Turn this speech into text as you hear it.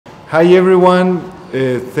Hi everyone,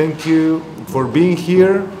 thank you for being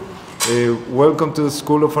here. Welcome to the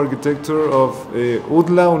School of Architecture of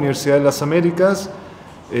UDLA, Universidad de las Américas.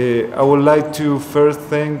 I would like to first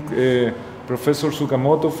thank Professor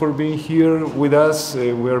Tsukamoto for being here with us.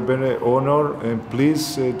 We are very honored and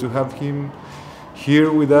pleased to have him here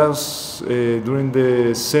with us during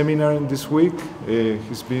the seminar in this week.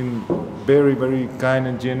 He's been very, very kind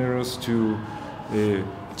and generous to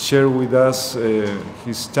share with us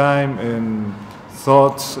his time and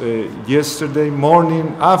thoughts yesterday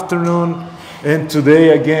morning, afternoon, and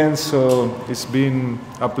today again, so it's been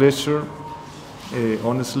a pleasure,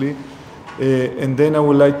 honestly. And then I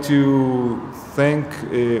would like to thank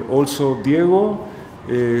also Diego,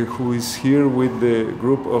 who is here with the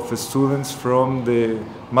group of students from the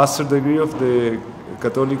master degree of the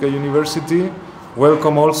Católica University.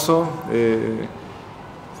 Welcome also.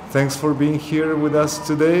 Thanks for being here with us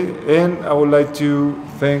today. And I would like to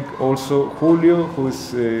thank also Julio, who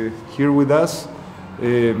is here with us.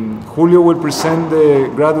 Julio will present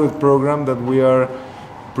the graduate program that we are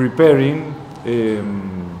preparing. We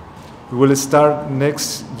will start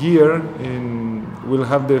next year, and we'll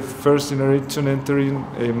have the first generation entering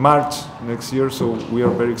March next year, so we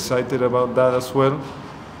are very excited about that as well.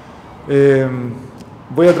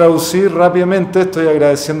 Voy a traducir rápidamente, estoy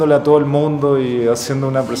agradeciéndole a todo el mundo y haciendo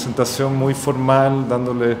una presentación muy formal,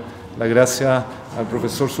 dándole las gracias al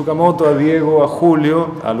profesor Tsukamoto, a Diego, a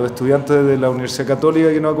Julio, a los estudiantes de la Universidad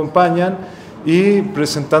Católica que nos acompañan y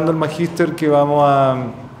presentando el magíster que vamos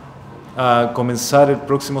a comenzar el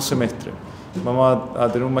próximo semestre. Vamos a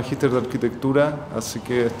tener un magíster de arquitectura, así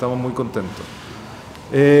que estamos muy contentos.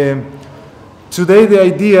 Today the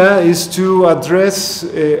idea is to address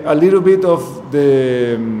a little bit of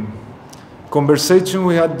the conversation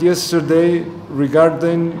we had yesterday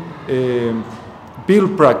regarding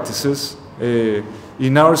build practices.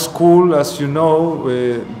 In our school, as you know,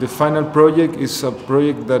 the final project is a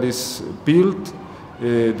project that is built.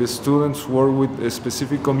 The students work with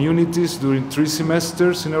specific communities during 3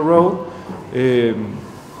 semesters in a row.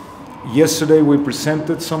 Yesterday we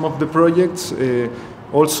presented some of the projects.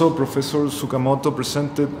 Also, Professor Tsukamoto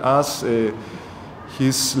presented us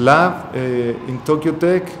his lab in Tokyo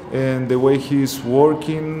Tech and the way he is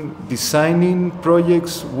working, designing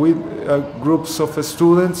projects with groups of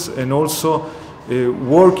students and also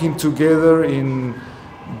working together in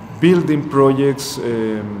building projects,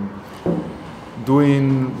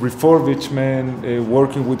 doing refurbishment,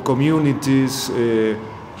 working with communities,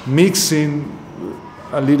 mixing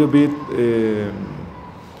a little bit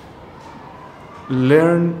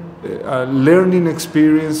learning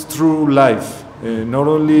experience through life, not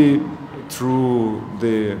only through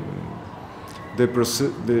the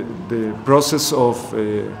process of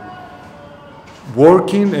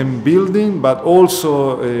working and building, but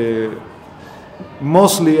also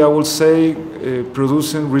mostly I would say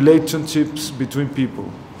producing relationships between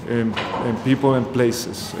people and people and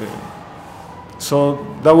places. So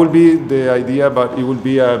that will be the idea, but it will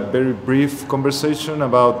be a very brief conversation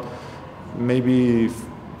about maybe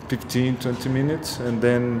 15-20 minutes, and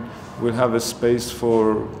then we'll have a space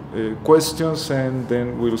for questions, and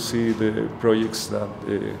then we'll see the projects that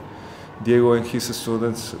Diego and his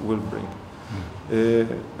students will bring.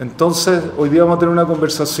 Entonces, hoy día vamos a tener una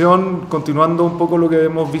conversación continuando un poco lo que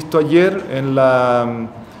hemos visto ayer en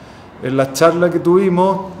la charla que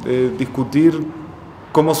tuvimos, discutir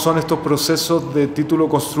cómo son estos procesos de título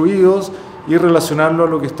construidos y relacionarlo a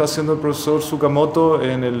lo que está haciendo el profesor Tsukamoto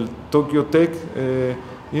en el Tokyo Tech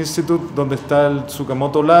Institute, donde está el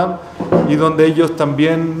Tsukamoto Lab y donde ellos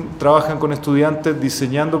también trabajan con estudiantes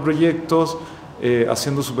diseñando proyectos,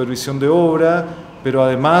 haciendo supervisión de obra, pero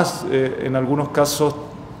además en algunos casos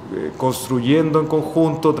construyendo en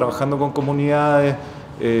conjunto, trabajando con comunidades,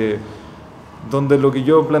 donde lo que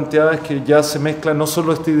yo planteaba es que ya se mezcla no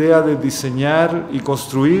solo esta idea de diseñar y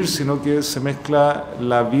construir, sino que se mezcla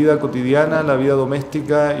la vida cotidiana, la vida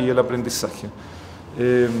doméstica y el aprendizaje.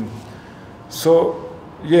 So,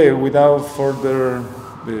 yeah, without further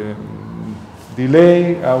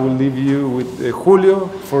delay, I will leave you with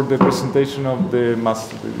Julio for the presentation of the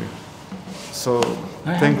master degree. So,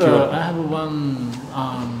 thank you. I have one,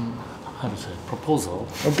 how to say, proposal.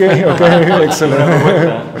 Okay,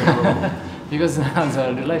 excellent. Because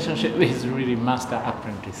the relationship is really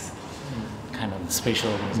master-apprentice, kind of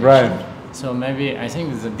special organization. Right. So maybe I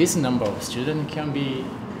think this number of students can be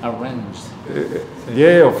arranged.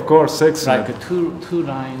 Yeah, of course, excellent. Like two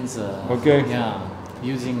lines. Okay. Yeah,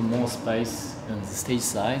 using more space on the stage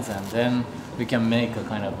sides, and then we can make a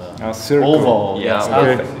kind of a circle. oval. Yeah, circle.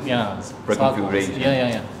 perfect. Yeah, Configuration.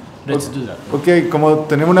 Yeah. Let's do that. Ok, como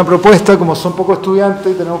tenemos una propuesta, como son pocos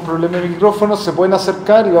estudiantes y tenemos problema de micrófonos, se pueden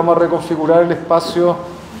acercar y vamos a reconfigurar el espacio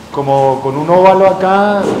como con un óvalo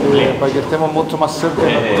acá, para que estemos mucho más cerca.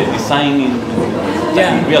 Design in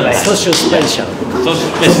real life. Socio-espacial.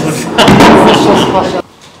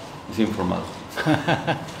 Es informal.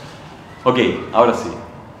 Ok, ahora sí.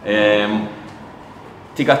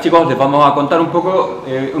 Chicas, chicos, les vamos a contar un poco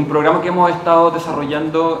un programa que hemos estado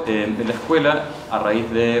desarrollando en la escuela a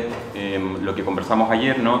raíz de lo que conversamos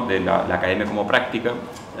ayer, ¿no? De la academia como práctica.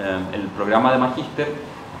 El programa de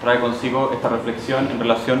Magíster trae consigo esta reflexión en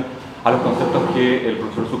relación a los conceptos que el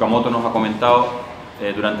profesor Tsukamoto nos ha comentado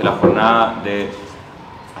durante la jornada de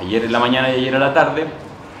ayer en la mañana y ayer en la tarde,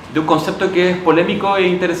 de un concepto que es polémico e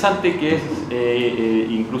interesante, que es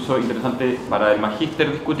incluso interesante para el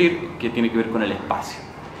Magíster discutir, que tiene que ver con el espacio.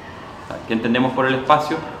 ¿Qué entendemos por el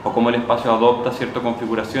espacio? O cómo el espacio adopta ciertas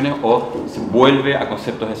configuraciones o se vuelve a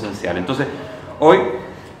conceptos esenciales. Entonces, hoy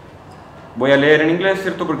voy a leer en inglés,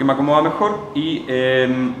 ¿cierto? Porque me acomoda mejor, y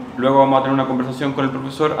luego vamos a tener una conversación con el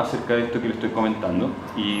profesor acerca de esto que le estoy comentando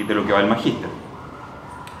y de lo que va el Magíster.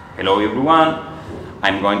 Hello everyone,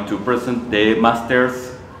 I'm going to present the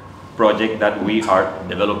Master's project that we are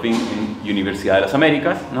developing in Universidad de las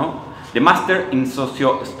Américas, no? The Master in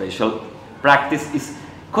Socio-Spatial Practice is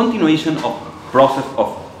continuation of process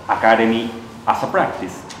of academy as a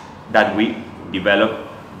practice that we develop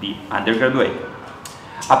the undergraduate.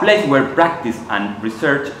 A place where practice and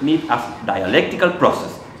research meet as dialectical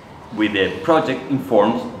process, with the project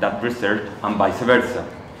informs that research and vice versa.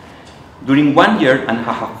 During 1 year and a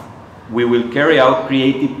half, we will carry out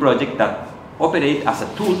creative projects that operate as a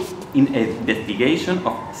tool in a investigation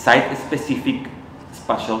of site-specific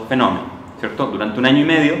spatial phenomena, ¿cierto? Durante 1 año y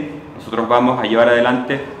medio, nosotros vamos a llevar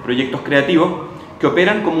adelante proyectos creativos que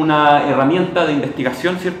operan como una herramienta de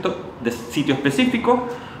investigación, ¿cierto?, de sitio específico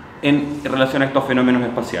en relación a estos fenómenos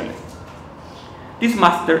espaciales. This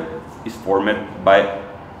master is formed by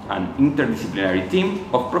an interdisciplinary team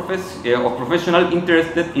of professionals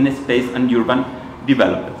interested in space and urban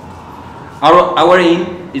development. Our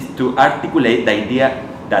aim is to articulate the idea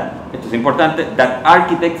that, esto es importante, that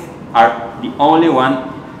architects are the only one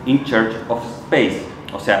in charge of space.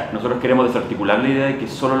 O sea, nosotros queremos desarticular la idea de que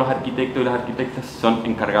solo los arquitectos y las arquitectas son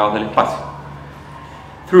encargados del espacio.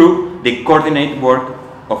 Through the coordinated work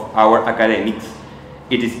of our academics,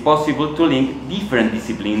 it is possible to link different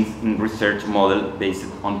disciplines in research model based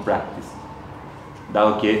on practice.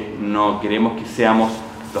 Dado que no queremos que seamos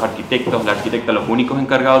los arquitectos, las arquitectas los únicos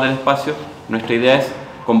encargados del espacio, nuestra idea es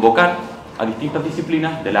convocar a distintas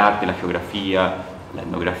disciplinas del arte, la geografía, la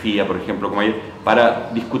etnografía, por ejemplo, como ayer, para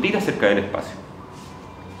discutir acerca del espacio.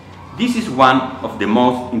 This is one of the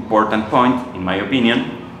most important points, in my opinion,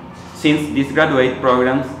 since this graduate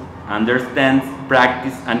program understands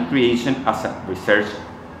practice and creation as a research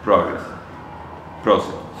process.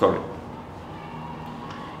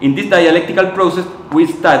 In this dialectical process, we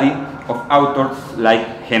study of authors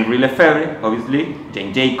like Henry Lefebvre, obviously,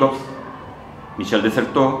 Jane Jacobs, Michel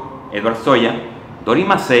Desserteau, Edward Soya, Doris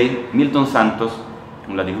Massey, Milton Santos,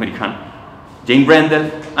 un latinoamericano, Jane Brendel,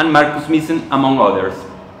 and Marcus Missen, among others.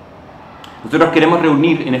 Nosotros queremos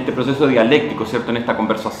reunir en este proceso dialéctico, ¿cierto?, en esta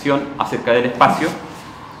conversación acerca del espacio,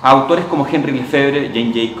 a autores como Henry Lefebvre,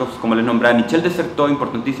 Jane Jacobs, como les nombraba, Michel Desserteau,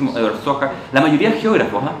 importantísimo, Edward Soja, la mayoría de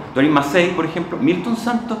geógrafos, Doris Massey, por ejemplo, Milton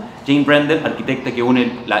Santos, Jane Brendel, arquitecta que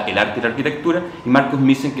une el arte y la arquitectura, y Marcus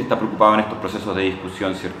Missen, que está preocupado en estos procesos de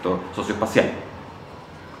discusión, ¿cierto?, socioespacial.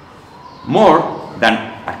 More than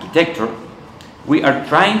architecture, we are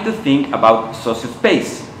trying to think about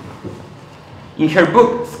socio-space. In her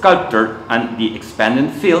book, Sculpture and the Expanded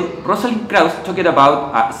Field, Rosalind Krauss talked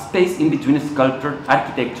about a space in between sculpture,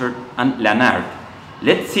 architecture, and land art.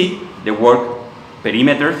 Let's see the work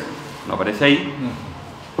Perimeters, no aparece ahí,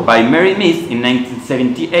 by Mary Miss in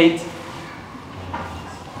 1978.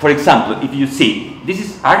 For example, if you see, this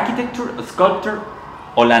is architecture, sculpture,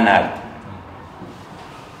 or land art.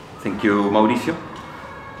 Thank you, Mauricio.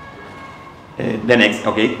 The next,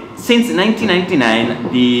 okay. Since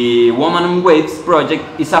 1999, the Woman on Waves project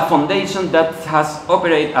is a foundation that has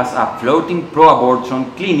operated as a floating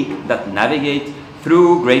pro-abortion clinic that navigates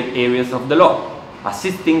through great areas of the law,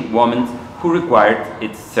 assisting women who required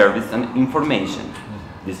its service and information.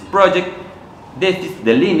 This project defies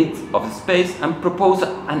the limits of space and proposes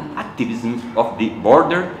an activism of the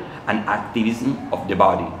border and activism of the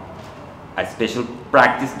body, a special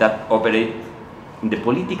practice that operates in the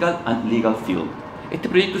political and legal field. Este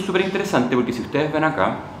proyecto es súper interesante porque si ustedes ven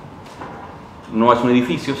acá, no es un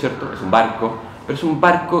edificio, ¿cierto? Es un barco, pero es un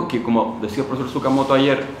barco que, como decía el profesor Tsukamoto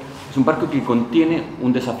ayer, es un barco que contiene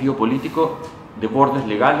un desafío político de bordes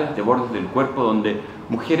legales, de bordes del cuerpo, donde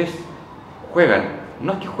mujeres juegan,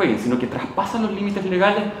 no es que jueguen, sino que traspasan los límites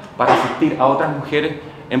legales para asistir a otras mujeres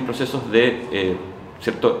en procesos de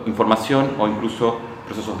información o incluso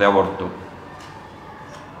procesos de aborto.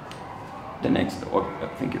 The next,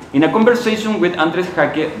 thank you. In a conversation with Andrés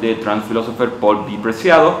Jaque, the trans philosopher Paul B.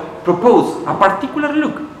 Preciado proposed a particular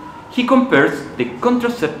look. He compares the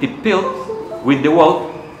contraceptive pill with the wall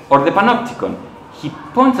or the panopticon. He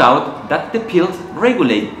points out that the pills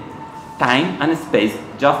regulate time and space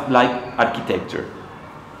just like architecture.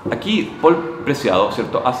 Aquí Paul Preciado,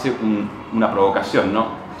 ¿cierto?, hace una provocación, ¿no?,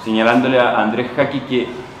 señalándole a Andrés Jaque que,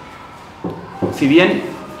 si bien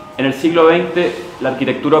en el siglo XX la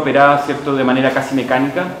arquitectura operaba, ¿cierto?, de manera casi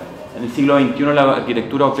mecánica, en el siglo XXI la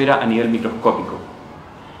arquitectura opera a nivel microscópico.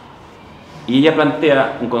 Y ella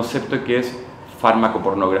plantea un concepto que es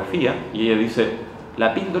farmacopornografía, y ella dice,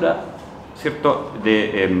 la píldora, ¿cierto?,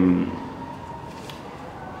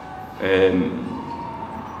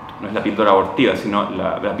 no es la píldora abortiva, sino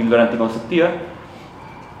la píldora anticonceptiva,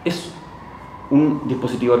 es un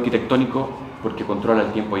dispositivo arquitectónico porque controla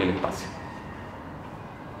el tiempo y el espacio.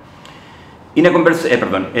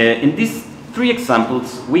 In these three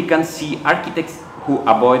examples, we can see architects who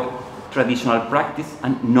avoid traditional practice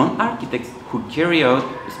and non-architects who carry out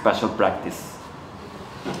spatial practice.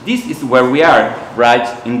 This is where we are, right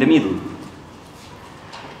in the middle.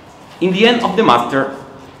 In the end of the master,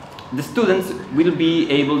 the students will be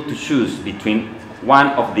able to choose between one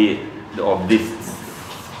of these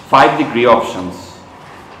 5-degree options: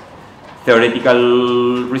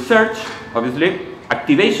 theoretical research, obviously,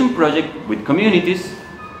 activation project with communities,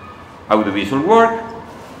 audiovisual work,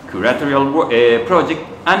 curatorial project,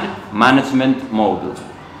 and management model.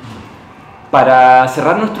 Para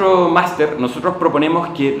cerrar nuestro máster, nosotros proponemos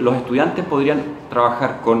que los estudiantes podrían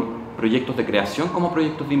trabajar con proyectos de creación como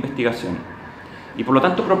proyectos de investigación. Y por lo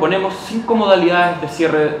tanto proponemos 5 modalidades de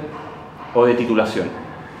cierre o de titulación,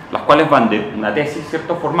 las cuales van de una tesis,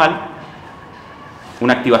 ¿cierto?, formal,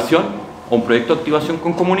 una activación o un proyecto de activación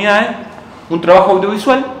con comunidades, un trabajo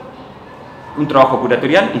audiovisual, un trabajo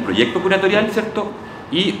curatorial, un proyecto curatorial, ¿cierto?,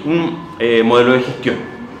 y un modelo de gestión.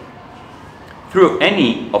 Through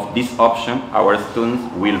any of these options, our students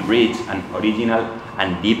will reach an original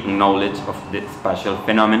and deep knowledge of the spatial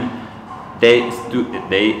phenomenon they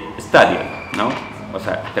study, ¿no? O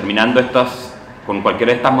sea, terminando con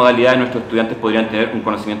cualquiera de estas modalidades, nuestros estudiantes podrían tener un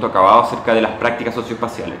conocimiento acabado acerca de las prácticas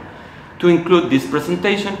socioespaciales. To include this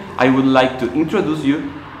presentation, I would like to introduce you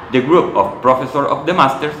the group of professors of the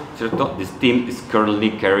masters, ¿cierto? This team is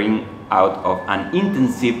currently carrying out of an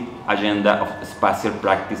intensive agenda of spatial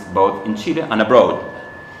practice both in Chile and abroad.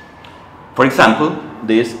 For example,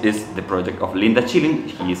 this is the project of Linda Chilling.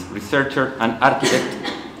 He is researcher and architect.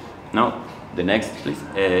 Now, the next, please.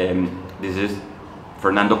 This is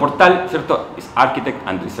Fernando Portal, ¿cierto? Is architect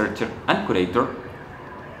and researcher and curator.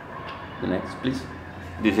 The next, please.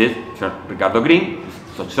 This is Ricardo Green,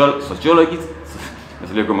 sociologist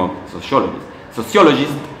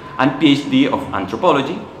and PhD of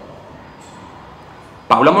anthropology.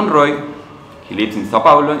 Paula Monroy, he lives in Sao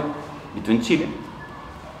Paulo, between Chile.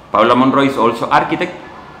 Paula Monroy is also architect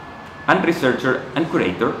and researcher and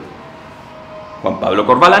curator. Juan Pablo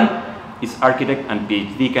Corbalán is architect and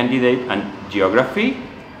PhD candidate and geography.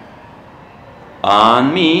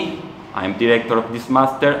 And me, I'm director of this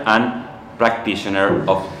master and practitioner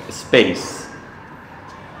of space.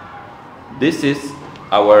 This is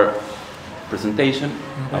our presentation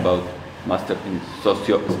about Master in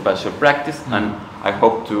Socio-Spatial Practice, and I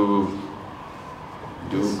hope to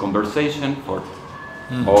do conversation for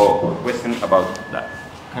or question about that.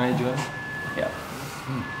 Can I join? Yeah.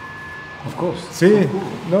 Of course. Sí,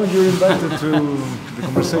 no, you're invited to the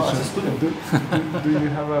conversation. Do you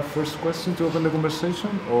have a first question to open the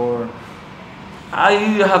conversation, or? I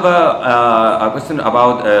have a question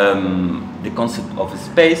about the concept of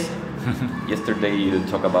space. Yesterday you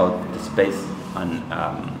talked about the space and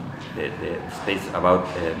the space about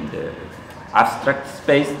the abstract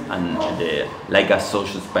space and like a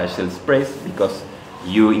social spatial space, because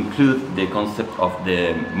you include the concept of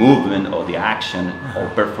the movement or the action or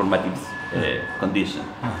performative condition.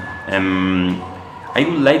 I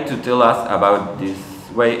would like to tell us about this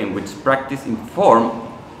way in which practice inform,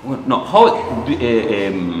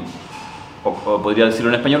 o podría decirlo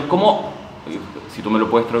en español, ¿cómo, si tú me lo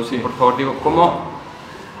puedes traducir por favor, Diego, cómo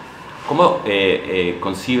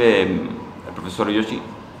concibe el profesor Yoshi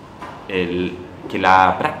que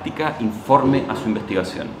la práctica informe a su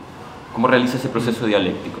investigación? ¿Cómo realiza ese proceso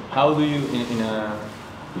dialéctico? How do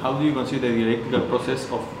you consider the dialectical process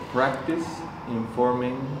of practice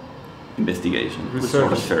informing investigation,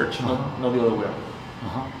 Research. Not the other way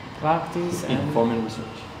around. Practice and Informal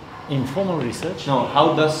research. informal research. No,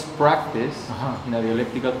 how does practice in a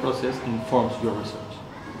dialectical process informs your research?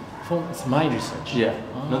 It's my research. Yeah,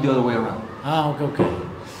 not the other way around. Okay.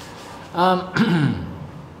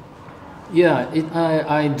 Yeah,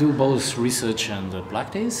 I do both research and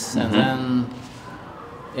practice, and then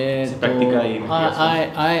práctica y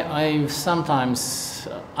I sometimes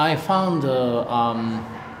I found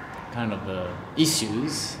kind of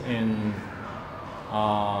issues in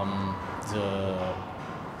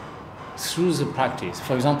through the practice.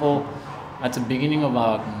 For example, at the beginning of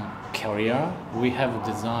our career, we have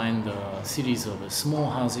designed a series of small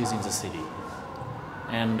houses in the city,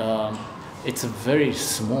 and it's very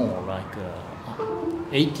small, like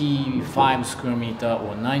 85 square meter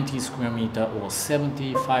or 90 square meter or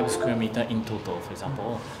 75 square meter in total, for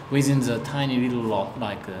example, within the tiny little lot,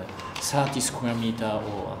 like 30 square meter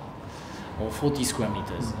or 40 square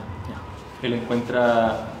meters. Él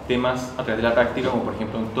encuentra temas a través de la práctica, como por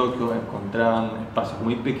ejemplo en Tokio encontraban espacios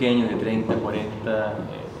muy pequeños de 30, 40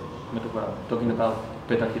 metros cuadrados. Talking about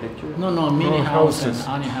pet architecture? No, mini houses,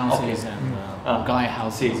 Ani houses, and guy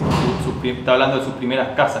houses. Sí, está hablando de sus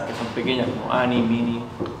primeras casas, que son pequeñas, como Ani, Mini,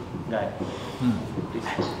 Guy.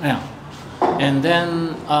 Yeah, and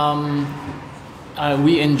then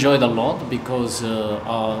we enjoyed a lot because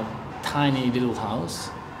our tiny little house,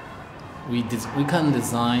 we can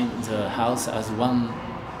design the house as one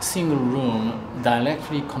single room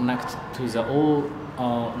directly connect to the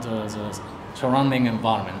surrounding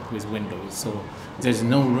environment with windows. So there's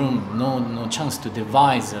no room, no chance to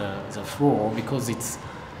divide the floor because it's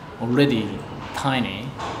already tiny.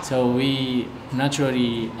 So we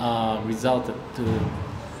naturally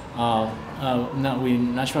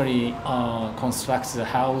construct the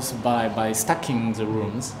house by stacking the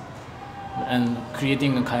rooms and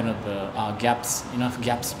creating a kind of enough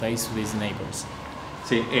gap space with neighbors.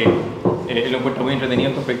 Sí, él lo encuentra muy entretenido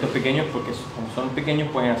estos proyectos pequeños porque como son pequeños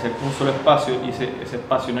pueden hacer un solo espacio y ese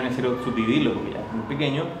espacio no es necesario subdividirlo porque ya es muy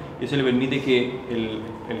pequeño y eso le permite que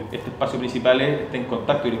este espacio principal esté en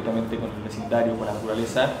contacto directamente con el vecindario, con la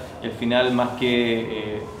naturaleza y al final más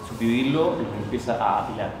que subdividirlo empieza a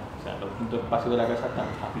apilar, o sea los distintos espacios de la casa están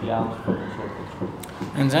apilados unos sobre otros.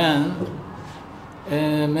 And then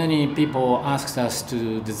many people asked us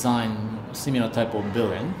to design a similar type of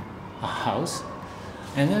building, a house.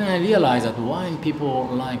 And then I realized that why people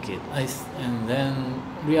like it, and then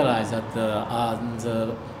realized that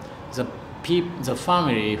the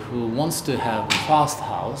family who wants to have a fast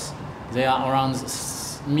house, they are around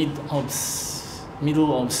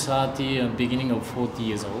middle of 30 and beginning of 40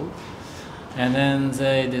 years old, and then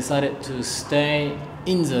they decided to stay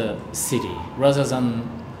in the city rather than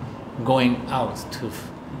going out to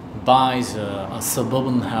buy a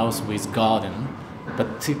suburban house with garden,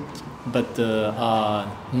 but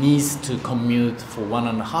needs to commute for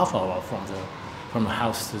 1.5 hours from the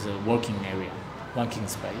house to the working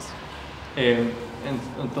space.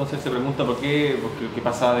 Entonces se pregunta por qué, porque qué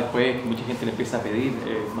pasa después, que mucha gente le empieza a pedir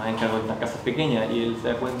más encargo de estas casas pequeñas y él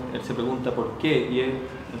se pregunta por qué, y es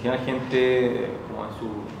en general gente como en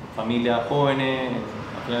su familia jóvenes,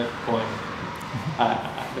 al final jóvenes, a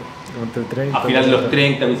final de los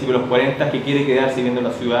 30, principios de los 40, que quiere quedarse viviendo en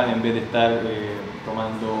la ciudad en vez de estar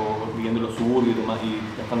viviendo en los suburbios y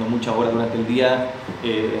gastando muchas horas durante el día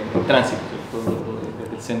en tránsito,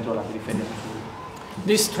 desde el centro a la periferia.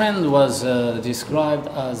 This trend was described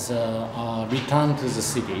as a return to the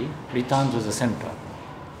city, return to the center.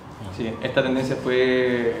 Sí, esta tendencia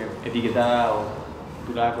fue etiquetada o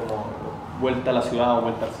titulada como vuelta a la ciudad o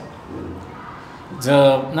vuelta al centro.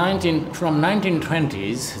 From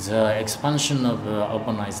 1920s, the expansion of the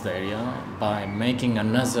urbanized area by making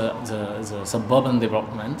the suburban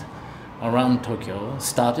development around Tokyo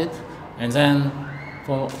started, and then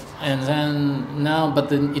now, but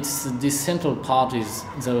this central part is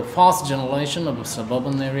the first generation of the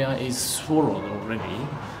suburban area is swallowed already,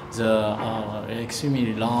 the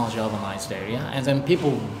extremely large urbanized area, and then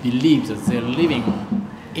people believe that they're living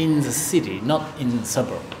in the city, not in the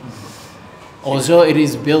suburb. Also, it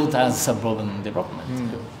is built as suburban development.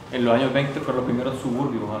 En los años 20 fueron los primeros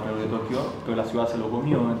suburbios alrededor de Tokio, pero la ciudad se lo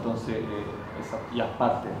comió, entonces ya es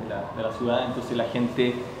parte de la ciudad, entonces esta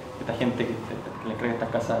gente que le entrega estas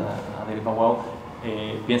casas a David Pawau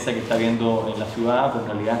piensa que está viendo en la ciudad, pero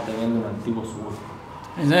en realidad está viendo un antiguo suburbio.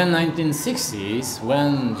 And then 1960s,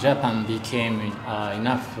 when Japan became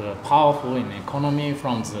enough powerful in economy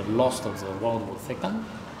from the loss of the World War II,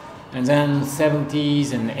 and then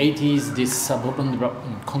 70s and 80s, this suburban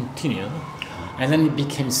development continued, and then it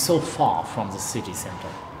became so far from the city center.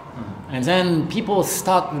 And then people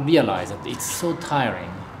start to realize that it's so tiring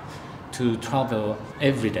to travel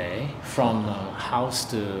every day from house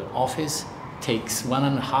to office. Takes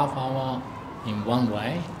 1.5 hours in one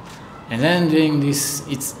way. And then doing this,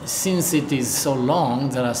 since it is so long,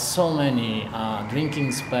 there are so many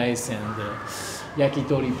drinking space and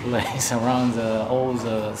yakitori place around all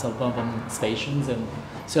the suburban stations, and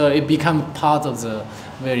so it becomes part of the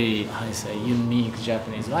very, unique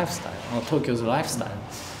Japanese lifestyle or Tokyo's lifestyle.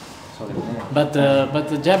 But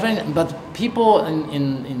people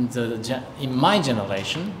in my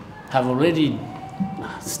generation have already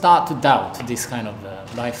start to doubt this kind of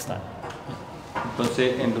lifestyle.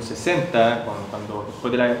 Entonces, en los 60, cuando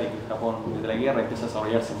después de Japón, desde la guerra, empieza a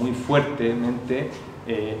desarrollarse muy fuertemente,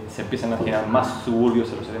 se empiezan a generar más suburbios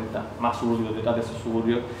en los 70, más suburbios detrás de esos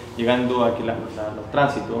suburbios, llegando a que los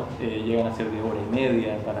tránsitos llegan a ser de hora y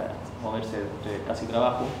media para moverse de casa y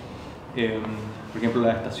trabajo. Por ejemplo,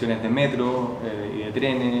 las estaciones de metro y de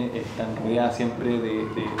trenes están rodeadas siempre de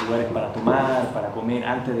lugares para tomar, para comer,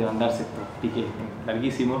 antes de mandarse estos piques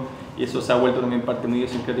larguísimos, y eso se ha vuelto también parte muy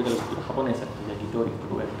idiosincrática de la cultura japonesa, estos yakitori, estos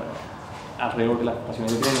lugares alrededor de las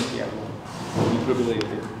estaciones de trenes, que es algo muy propio de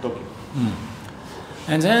Tokio.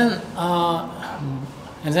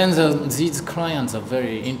 And then these clients are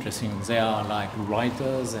very interesting. They are like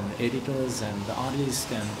writers and editors and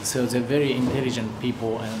artists, and so they're very intelligent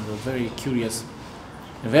people and very curious,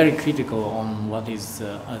 very critical on what is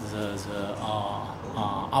the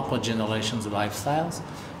upper generation's lifestyles.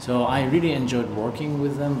 So I really enjoyed working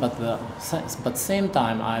with them, but same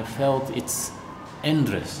time I felt it's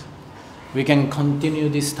endless. We can continue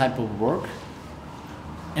this type of work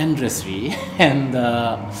endlessly, and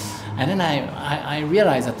then I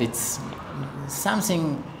realized that it's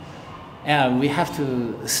something we have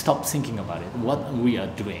to stop thinking about it, what we are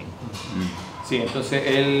doing. Sí, entonces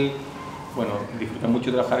él, bueno, disfruta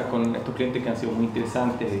mucho trabajar con estos clientes que han sido muy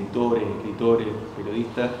interesantes, editores, escritores,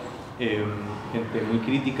 periodistas, gente muy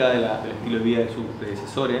crítica del estilo de vida de sus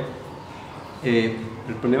predecesores.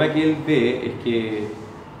 El problema que él ve es que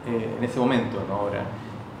en ese momento, no ahora,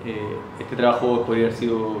 este trabajo podría haber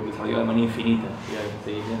sido desarrollado de manera infinita,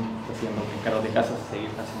 seguir haciendo encargos de casas, seguir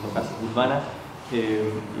haciendo casas urbanas,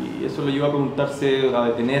 y eso lo llevó a preguntarse, a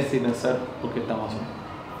detenerse y pensar por qué estamos haciendo.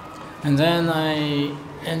 And then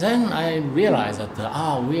I realized that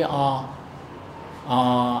we are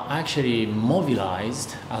actually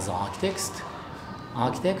mobilized as architects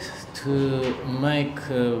to make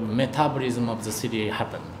metabolism of the city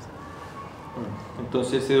happen.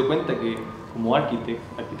 Entonces se dio cuenta que como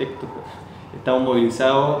arquitectos estamos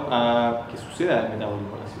movilizados a que suceda el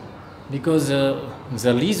metabolismo de la ciudad. Because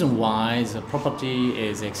the reason why the property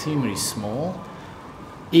is extremely small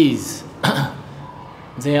is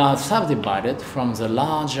they are subdivided from the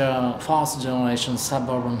larger first generation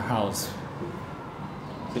suburban house.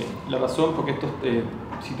 Sí, la razón por qué estos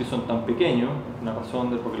sitios son tan pequeños, una razón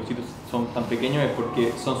de por qué los sitios son tan pequeños es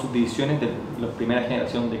porque son subdivisiones de la primera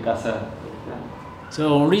generación de casas.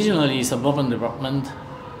 So originally suburban development,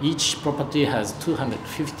 each property has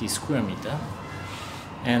 250 square meter,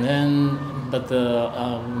 and then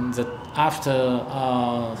after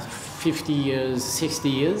 50 years, 60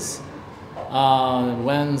 years,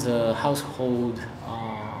 when the household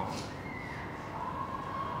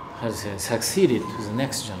has succeeded to the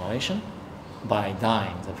next generation by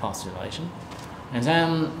dying the first generation, and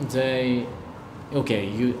then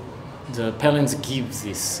the parents give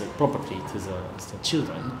this property to the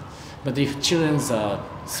children, but if children are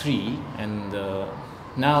 3, and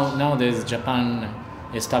nowadays Japan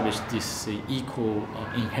established this equal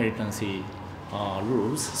inheritance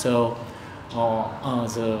rules, so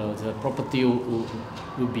the property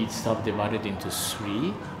will be subdivided into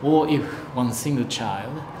 3, or if one single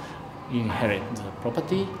child inherit the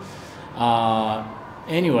property,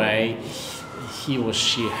 anyway he or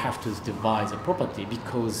she have to divide the property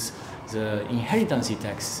because the inheritance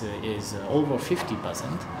tax is over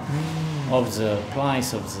 50% of the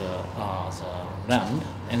price of the land,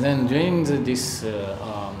 and then during this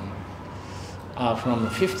from the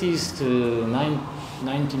 50s to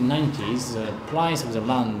 1990s, the price of the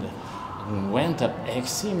land went up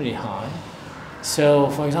extremely high. So,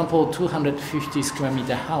 for example, 250 square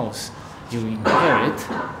meter house you inherit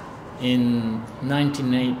in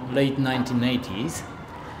late 1980s,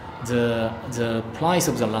 the price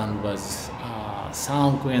of the land was 3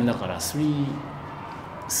億円だから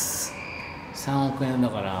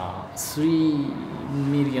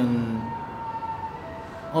3million,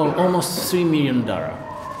 or almost $3 million.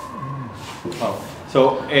 Wow.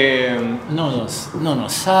 So no,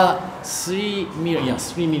 3 million, yeah,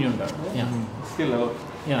 $3 million. Yeah. Still a lot.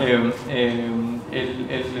 Yeah. Él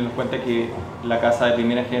nos cuenta que la casa de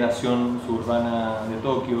primera generación suburbana de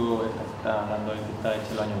Tokio, está hablando de que está hecha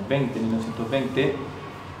en los años 20, 1920,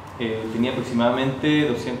 tenía aproximadamente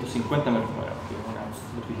 250 metros cuadrados, que es una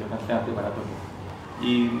superficie bastante amplia para Tokio.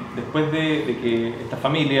 Y después de que estas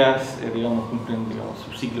familias, digamos, cumplen, digamos,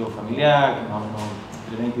 su ciclo familiar, que más o menos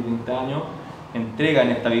entre 20 y 30 años, entregan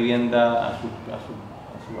esta vivienda a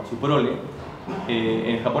su prole.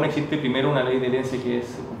 En Japón existe primero una ley de herencia que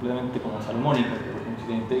es completamente como salomónica, que por ejemplo si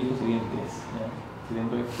tienen 3 hijos se dividen 3,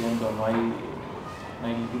 si tienen 2 no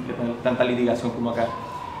hay tanta litigación como acá.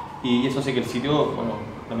 Y eso hace que el sitio, bueno,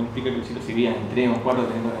 también implica que el sitio se divida en 3 o 4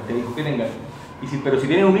 dependiendo de la cantidad de hijos que tengan. Pero si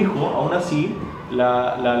tienen un hijo, aún así,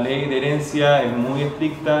 la ley de herencia es muy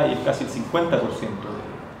estricta y es casi el 50%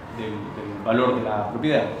 del valor de la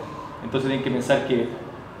propiedad. Entonces tienen que pensar que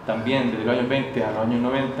también desde los años 20 a los años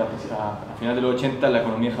 90, a finales de los 80, la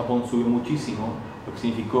economía de Japón subió muchísimo, lo que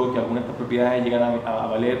significó que algunas de estas propiedades llegaran a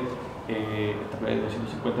valer, estas propiedades de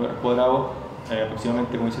 250 metros cuadrados,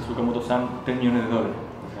 aproximadamente, como dice Tsukamoto-san, $3 millones. O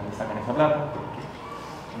sea, le sacan esa plata porque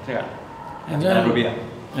entregan la propiedad.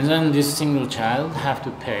 And then this single child have to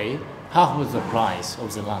pay half of the price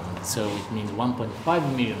of the land, so it means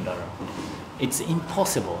 $1.5 million. It's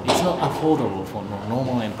impossible. It's not affordable for a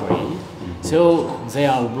normal employee. So they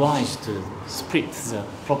are obliged to split the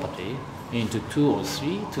property into 2 or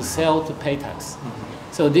 3 to sell to pay tax.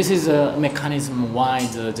 So this is a mechanism why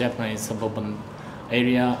the Japanese suburban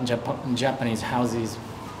area, Japanese houses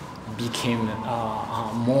became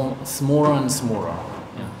more smaller and smaller.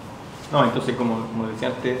 Yeah. No, entonces como decía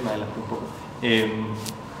antes, me adelanté un poco.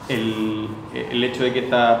 El hecho de que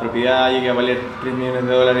esta propiedad llegue a valer $3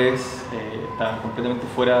 millones está completamente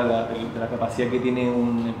fuera de la capacidad que tiene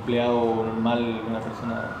un empleado normal, una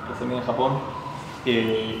persona que se vive en Japón.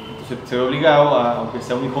 Entonces se ve obligado, aunque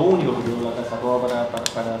sea un hijo único, porque la casa toda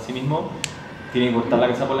para sí mismo, tiene que cortar la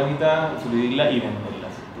casa por la mitad, subdividirla y venderla,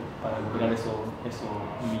 ¿cierto? Para recuperar esos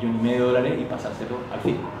 $1,5 millones y pasárselo al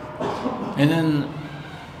fisco. And then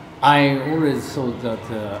I always thought that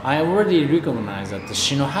I already recognized that the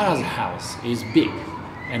Shinohara's house is big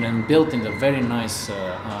and then built in a very nice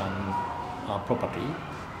property,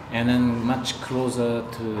 and then much closer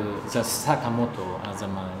to the Tsukamoto as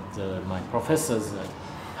my professor's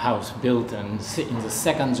house built and in the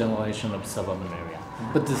second generation of suburban area.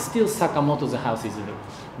 But still Tsukamoto's house is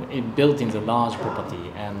built in the large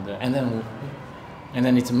property, and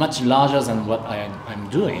then it's much larger than what I'm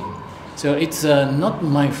doing. So it's not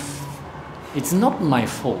my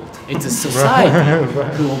fault. It's a society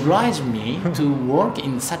who obliged me to work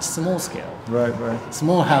in such small scale,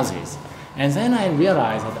 small houses. And then I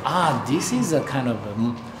realized that this is a kind of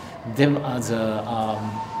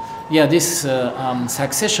this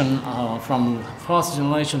succession from first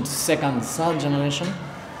generation to second, third generation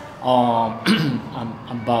about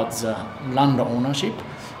the land ownership.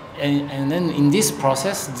 And then in this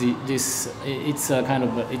process,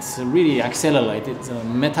 it's really accelerated the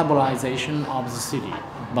metabolization of the city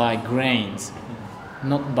by grains,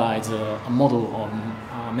 not by the model or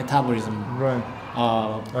metabolism. Right.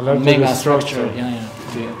 Mega structure. Yeah.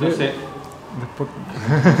 Sí,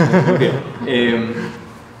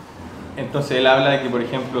 entonces él habla de que, por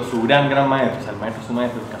ejemplo, su gran maestro, o sea, el maestro de su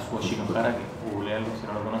maestro, el Kazuo Shinohara, que googlearlo si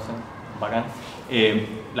no lo conocen, bacán,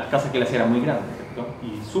 las casas que le hacían eran muy grandes, ¿cierto?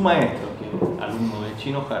 Y su maestro, que es alumno de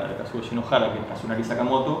Shinohara, de Kazuo Shinohara, que es Kazunari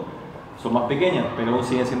Sakamoto, son más pequeñas, pero aún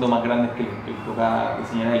siguen siendo más grandes que toca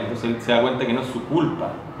diseñar él. Entonces él se da cuenta que no es su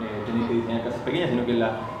culpa tener que diseñar casas pequeñas, sino que es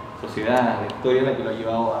la sociedad, la historia la que lo ha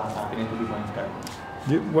llevado a tener este tipo de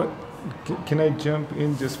encargos. Can I jump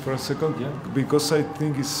in just for a second? Yeah. Because I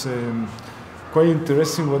think it's quite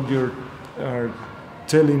interesting what you're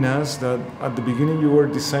telling us, that at the beginning you were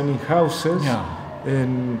designing houses,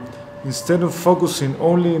 and instead of focusing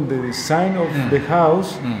only in the design of the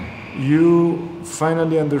house, you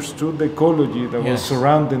finally understood the ecology that was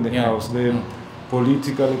surrounding the house, the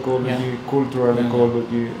political ecology, cultural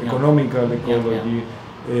ecology, economical ecology,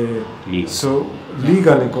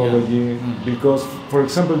 legal ecology. Because, for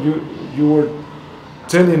example, you were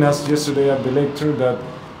telling us yesterday at the lecture that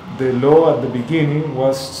the law at the beginning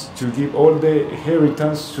was to give all the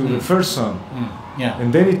inheritance to the first son,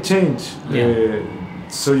 and then it changed.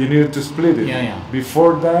 So you needed to split it.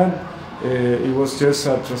 Before that, it was just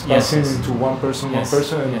trespassing into one person, and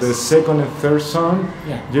the second and third son,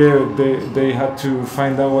 they had to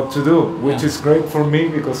find out what to do, which is great for me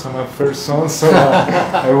because I'm a first son, so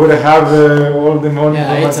I would have all the money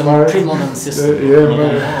for my marriage. Pre-modern system.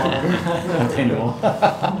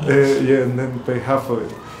 And then pay half of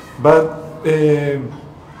it. But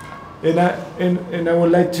And I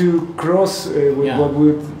would like to cross with Yeah. what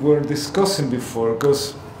we were discussing before,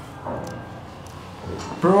 because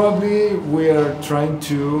probably we are trying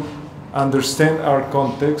to understand our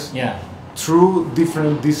context Yeah. through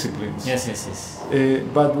different disciplines. Yes, yes, yes.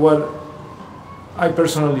 But what I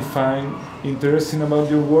personally find interesting about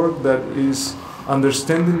your work that is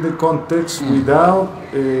understanding the context without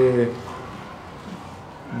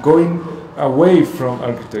going away from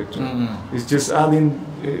architecture. It's just adding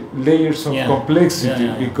layers of complexity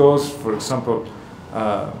because, for example,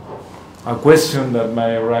 a question that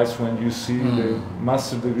might arise when you see the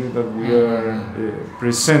master degree that we are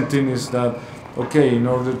presenting is that, okay, in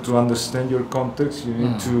order to understand your context, you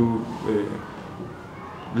need to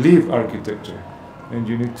live architecture, and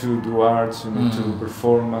you need to do arts, you need to do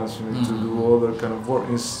performance, you need to do other kind of work.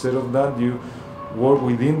 Instead of that, you work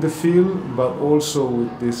within the field, but also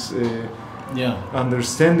with this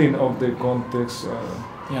understanding of the context.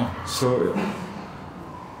 So,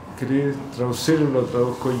 quería traducirlo, lo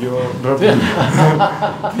traduzco yo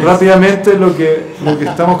rápidamente. Lo que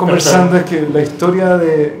estamos conversando es que la historia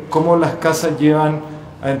de cómo las casas llevan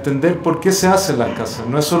a entender por qué se hacen las casas.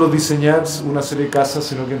 No es solo diseñar una serie de casas,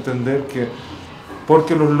 sino que entender que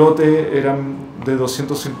porque los lotes eran de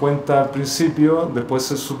 250 al principio, después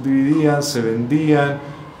se subdividían, se vendían,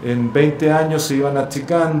 en 20 años se iban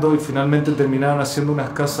achicando y finalmente terminaban haciendo unas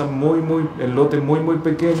casas en lotes muy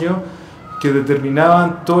pequeños que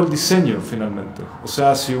determinaban todo el diseño finalmente. O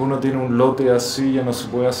sea, si uno tiene un lote así ya no se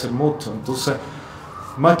puede hacer mucho. Entonces,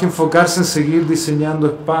 más que enfocarse en seguir diseñando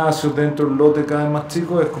espacios dentro del lote cada vez más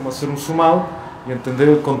chico, es como hacer un zoom out y entender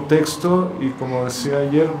el contexto y, como decía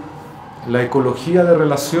ayer, la ecología de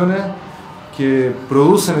relaciones que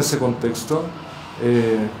producen ese contexto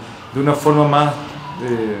de una forma más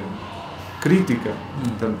crítica,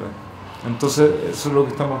 tal vez. Entonces, eso es lo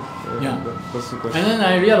que estamos And then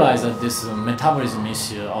I realized that this metabolism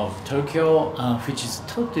issue of Tokyo, which is a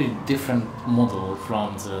totally different model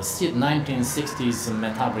from the 1960s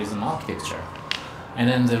metabolism architecture. And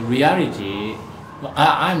then the reality,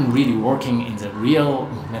 I'm really working in the real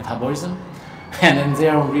metabolism, and then they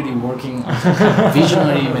are really working on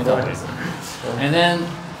visionary metabolism. And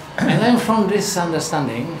then from this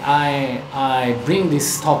understanding, I bring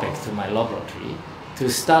this topic to my laboratory to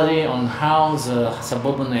study on how the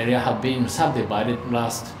suburban area have been subdivided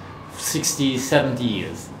last 60, 70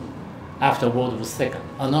 years after World War II.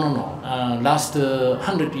 Last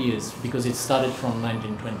 100 years, because it started from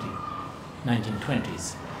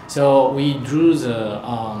 1920s. So we drew the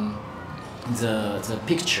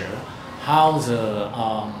picture, how the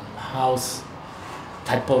house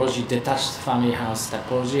typology, detached family house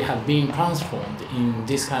typology have been transformed in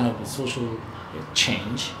this kind of social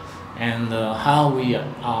change, and how we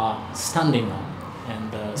are standing on.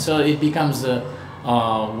 And so it becomes the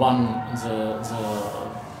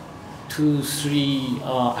 2-3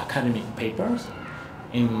 academic papers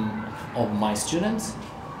of my students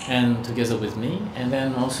and together with me. And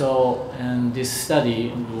then also, and this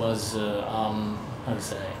study was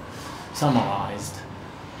summarized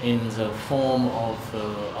in the form of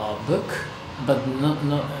a book, but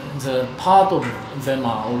the part of them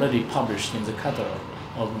are already published in the catalog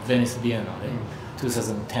of Venice Biennale,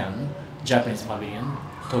 2010, Japanese Pavilion,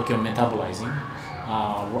 Tokyo Metabolizing.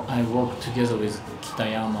 I worked together with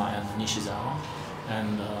Kitayama and Nishizawa,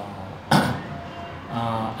 and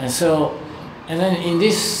then in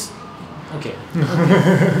this,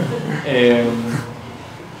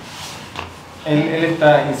 Él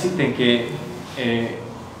insiste en que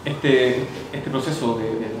este proceso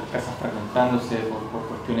de las casas fragmentándose por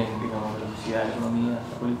cuestiones, digamos, de la sociedad, la economía,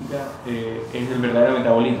 la política, es el verdadero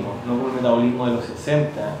metabolismo, no como el metabolismo de los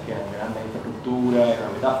 60, que era grande infraestructura, era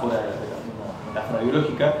una metáfora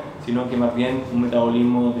biológica, sino que más bien un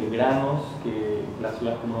metabolismo de granos, que la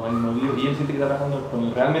ciudad como organismo vivo, y él siente que está trabajando con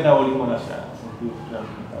el real metabolismo de la ciudad, el sentido real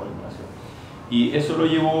metabolismo de la ciudad. Y eso lo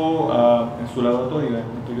llevó en su laboratorio,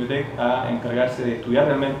 en Tokyo Tech, a encargarse de estudiar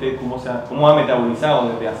realmente cómo ha metabolizado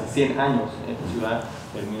desde hace 100 años esta ciudad,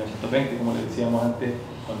 del 1920, como les decíamos antes,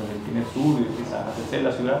 cuando el primer estudio empieza a crecer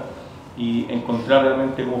la ciudad, y encontrar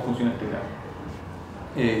realmente cómo funciona este grano.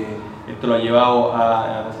 Esto lo ha llevado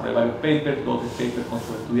a desarrollar varios papers, 12 papers con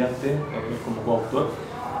sus estudiantes, como coautor,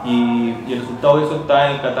 y el resultado de eso está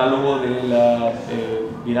en el catálogo de la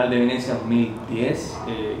Bienal de Venecia 2010,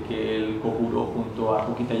 que él co-juró junto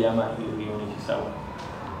a Kitayama y Nishizawa,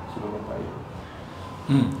 su compañero.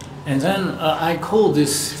 And then I call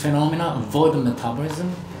this phenomena void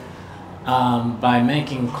metabolism by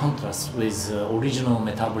making contrast with original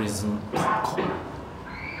metabolism,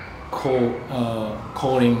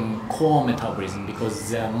 calling core metabolism, because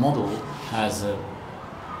their model has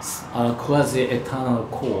quasi-eternal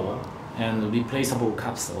core and replaceable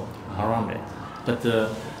capsule around it. But the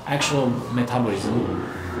actual metabolism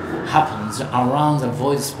happens around the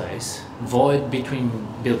void space, void between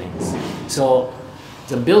buildings. So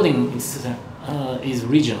the building is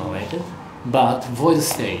regenerated, but void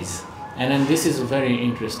stays. And then this is a very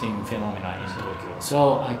interesting phenomenon in Tokyo.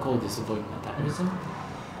 So I call this void metabolism.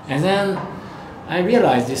 And then I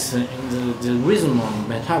realized this in the rhythm of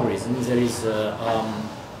metabolism, there is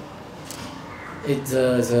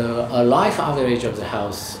a life average of the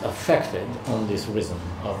house affected on this rhythm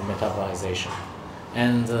of metabolization.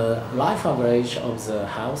 And the life average of the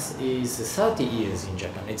house is 30 years in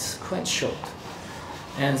Japan. It's quite short.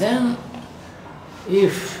 And then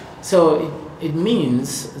it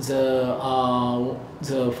means the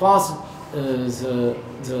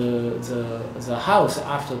house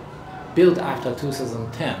built after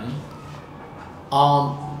 2010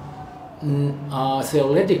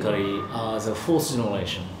 theoretically the fourth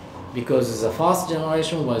generation, because the first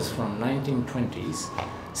generation was from 1920s,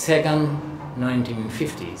 second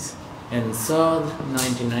 1950s, and third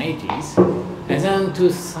 1980s, and then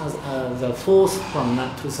the fourth from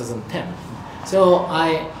 2010. So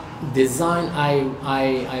I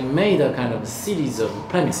made a kind of series of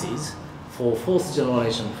premises for fourth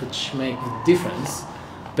generation which make the difference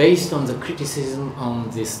based on the criticism on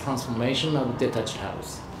this transformation of detached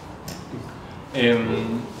house.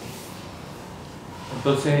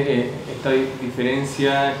 Entonces, esta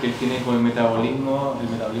diferencia que él tiene con el metabolismo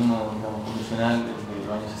digamos, convencional de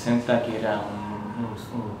los años 60, que era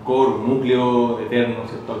un core, un núcleo eterno,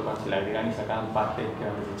 ¿cierto? Al cual se le agregan y sacaban partes que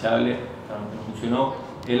eran desechables, realmente no funcionó.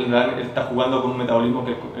 Él está jugando con un metabolismo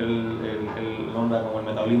que él nombra como el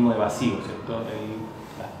metabolismo de vacío, ¿cierto?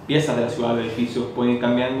 Las piezas de la ciudad, de edificios pueden ir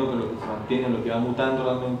cambiando, pero lo que se mantiene, lo que va mutando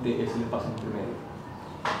realmente es el espacio intermedio.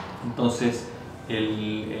 Entonces,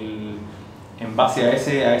 en base a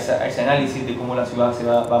ese análisis de cómo la ciudad se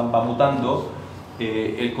va mutando,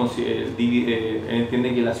 él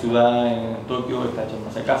entiende que la ciudad en Tokio está hecha en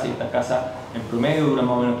base a casa, y esta casa en promedio dura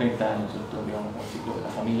más o menos 30 años, ¿cierto? Digamos, el ciclo de la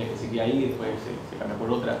familia que se queda ahí, después se cambia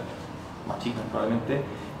por otra, más chica probablemente,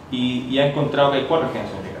 y ha encontrado que hay 4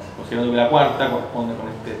 generaciones de casas, considerando que la cuarta corresponde con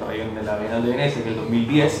este pabellón de la Bienal de Venecia, que es el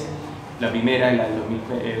 2010, la primera es la de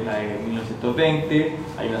 1920,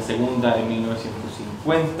 hay una segunda en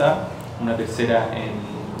 1950, una tercera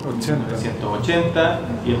en 1980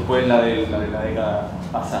 y después la de la década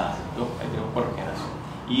pasada, ¿cierto? Ahí tenemos 4 generaciones.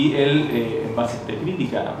 Y él, en base a esta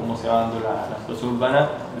crítica a cómo se va dando la situación urbana,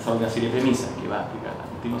 desarrolla una serie de premisas que va a explicar a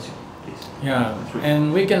continuación. Yeah,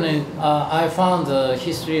 and we can. I found the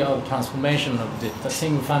history of transformation of the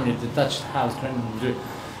single-family detached house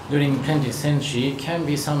during 20th century can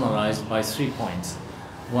be summarized by 3 points.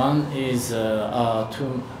 One is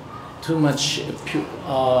too much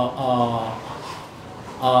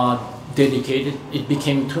dedicated. It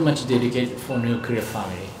became too much dedicated for nuclear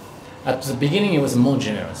family. At the beginning, it was more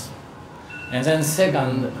generous, and then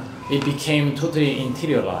second, it became totally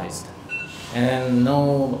interiorized, and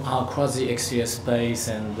no quasi-exterior space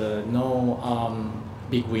and no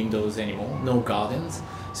big windows anymore, no gardens.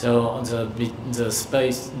 So the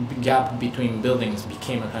space gap between buildings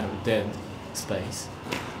became a kind of dead space.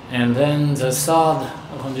 And then the third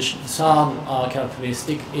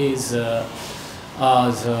characteristic is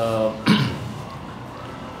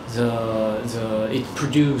it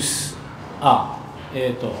produce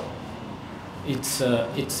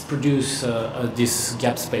it's produce this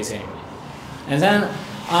gap space anyway. And then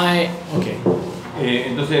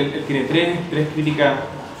entonces él tiene tres críticas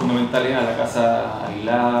fundamentales a la casa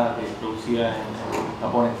aislada producida en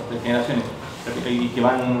Japón en estas 3 generaciones y que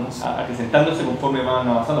van acrecentándose conforme van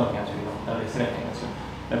avanzando las generaciones, la tercera generación.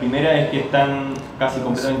 La primera es que están casi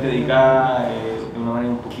completamente dedicadas de una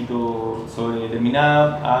manera un poquito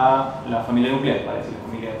sobredeterminada a la familia nuclear, para decir, la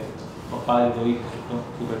familia de los padres, los hijos,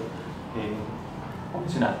 súper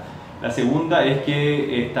convencional. La segunda es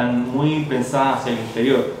que están muy pensadas hacia el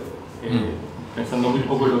interior, pensando muy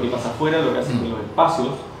poco en lo que pasa afuera, lo que hace que los espacios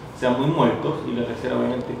sean muy muertos, y la tercera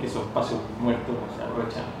obviamente es que esos espacios muertos se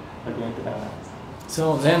aprovechan prácticamente para nada.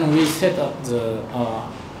 So then we set up the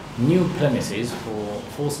new premises for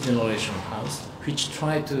 4th generation house, which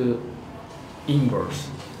try to inverse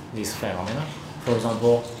this phenomena. For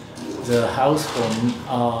example, the house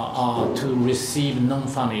to receive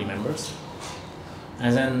non-family members,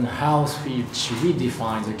 and then house which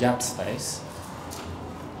redefines the gap space,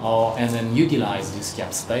 and then utilize this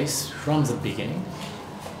gap space from the beginning.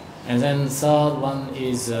 And then third one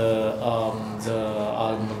is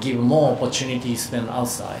give more opportunity to spend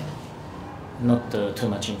outside, not too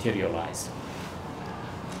much interiorized.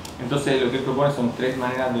 Entonces lo que él propone son 3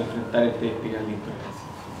 maneras de enfrentar este espiral de intolerancia.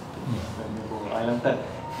 Me puedo adelantar.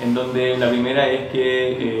 En donde la primera es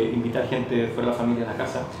que invitar gente de fuera de la familia a la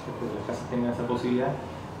casa, que las casas tengan esa posibilidad.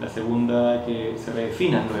 La segunda, que se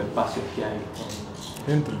redefinan los espacios que hay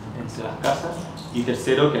entre las casas. Y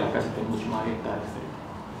tercero, que las casas estén mucho más abiertas al exterior.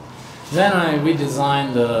 Then we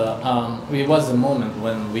designed, it was the moment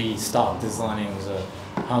when we start designing the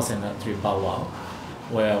house in Tribawao,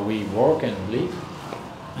 where we work and live.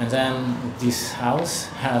 And then this house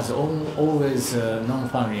has always a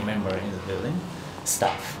non-family member in the building.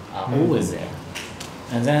 Staff are always there.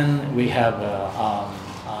 And then we have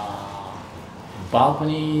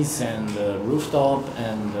balconies and rooftop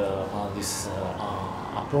and this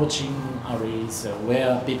approaching areas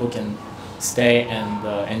where people can stay and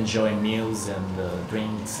enjoy meals and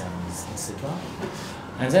drinks and etc.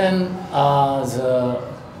 And then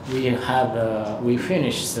we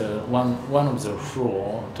finished one of the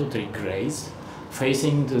floor totally glazed,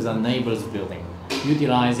 facing to the neighbor's building,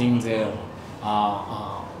 utilizing their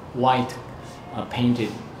white painted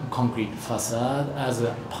concrete facade as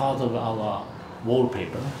a part of our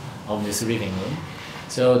wallpaper of this living room.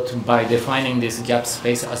 So by defining this gap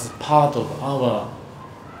space as part of our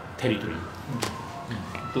territory.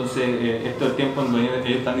 Entonces, esto es el tiempo en donde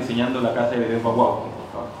ellos están diseñando la casa de Guau,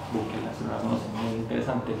 búsquenla, si no la conocen, muy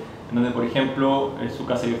interesante, en donde, por ejemplo, es su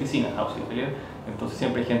casa de oficina, house y atelier, entonces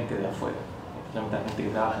siempre hay gente de afuera, especialmente gente que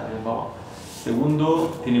trabaja en el Guau.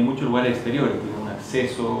 Segundo, tiene muchos lugares exteriores, tiene un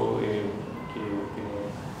acceso que tiene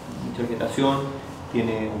mucha vegetación,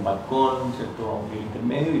 tiene un balcón, ¿cierto?, a un nivel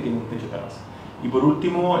intermedio y tiene un techo de terraza. Y por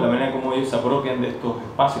último, la manera como ellos se apropian de estos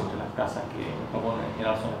espacios entre las casas, que en Japón en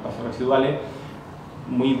general son espacios residuales.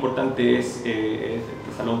 Muy importante es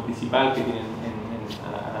este salón principal que tienen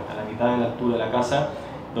a la mitad de la altura de la casa,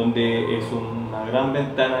 donde es una gran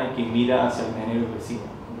ventana que mira hacia el medianero del vecino.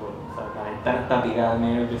 O sea, la ventana está pegada al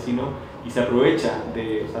medianero del vecino y se aprovecha,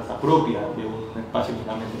 se apropia de un espacio que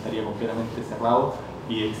realmente estaría completamente cerrado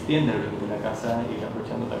y extiende el límite de la casa, y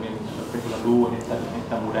aprovechando también el reflejo de la luz en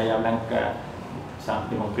esta muralla blanca, o sea,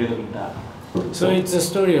 de concreto pintada. So it's a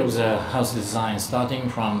story of the house design, starting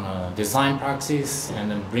from design practice,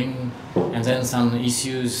 and then some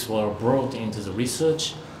issues were brought into the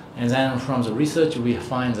research, and then from the research we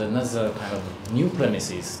find another kind of new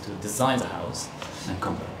premises to design the house and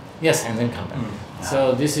compare. Yes, and then compare.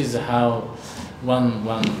 So this is how one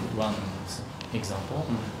example,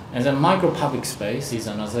 and then micro public space is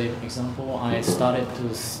another example. I started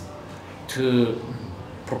to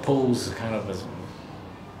propose kind of a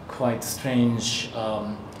quite strange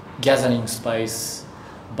gathering space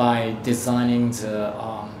by designing the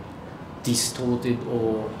distorted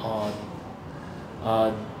or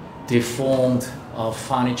deformed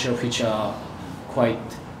furniture, which are quite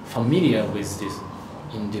familiar with this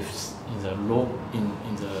in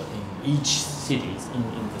each city, in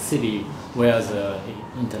the city where the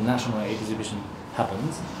international exhibition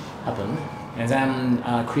happened, and then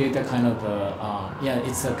create a kind of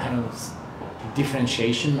it's a kind of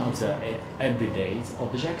differentiation of the everyday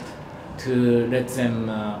object to let them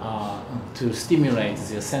to stimulate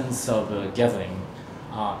the sense of gathering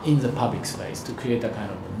in the public space, to create a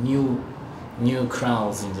kind of new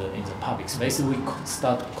crowds in the public space. We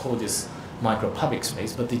start to call this micro public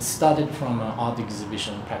space, but it started from art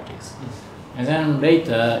exhibition practice. And then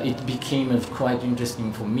later it became quite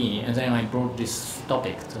interesting for me, and then I brought this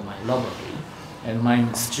topic to my laboratory, and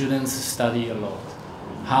my students study a lot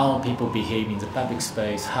how people behave in the public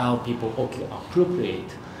space, how people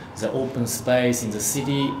appropriate the open space in the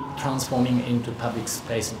city, transforming into public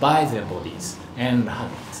space by their bodies and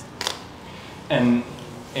habits.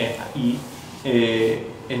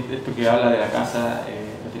 Esto que habla de la casa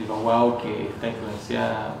de Tribawao, que está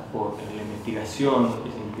influenciada por la investigación,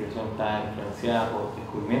 esa investigación está influenciada por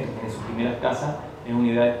descubrimientos en sus primeras casas, es una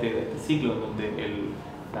idea de este ciclo donde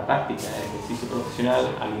la práctica, el ejercicio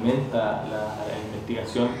profesional alimenta la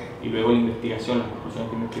investigación, y luego la investigación, las conclusiones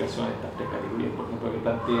de investigación, estas 3 categorías, por ejemplo, que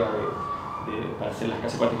plantea para hacer las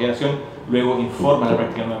casas de cuarta generación, luego informa la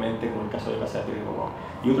práctica nuevamente, como el caso de la casa de Tribawao.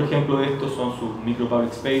 Y otro ejemplo de esto son sus micro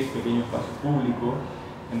public space, pequeños espacios públicos,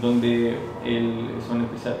 en donde son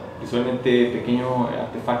visualmente pequeños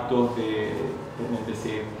artefactos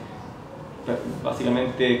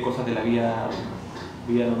básicamente cosas de la vida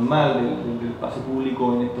normal del espacio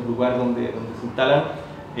público. En estos lugares donde se instalan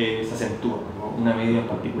se acentúa, ¿no? Una medida en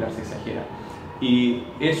particular se exagera, y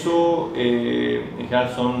eso en general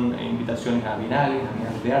son invitaciones a bienales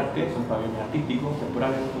de arte, son pabellones artísticos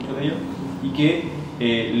temporales, muchos de ellos, y que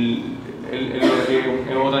es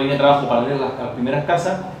otra línea de trabajo paralela a las primeras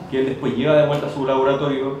casas, que él después lleva de vuelta a su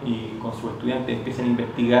laboratorio y con sus estudiantes empiezan a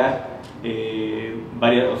investigar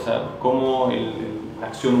cómo la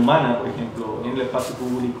acción humana, por ejemplo, en el espacio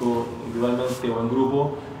público, individualmente o en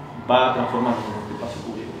grupo, va transformando este espacio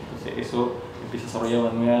público. Entonces eso empieza a desarrollar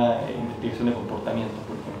una nueva investigación de comportamientos,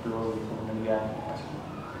 por ejemplo, de comunidad en el espacio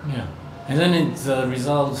público. Yeah, and then it's the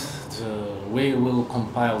result. We will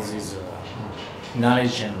compile this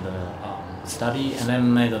knowledge and study, and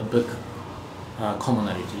then made a book,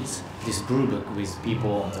 commonalities. This blue book with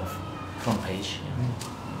people on the front page.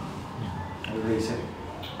 I already said it.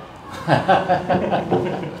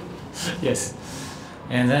 Yes,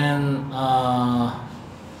 and then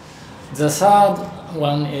the third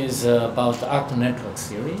one is about the actor network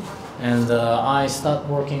theory, and I start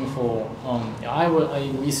working for.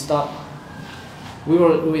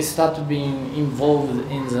 We start being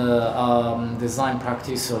involved in the design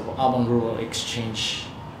practice of urban-rural exchange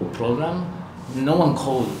program. No one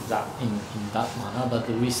called that in that manner, but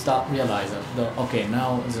we start realizing that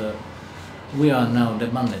we are now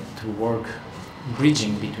demanded to work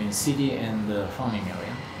bridging between city and the farming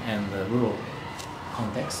area and the rural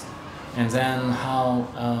context. And then how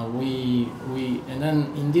and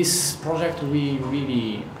then in this project we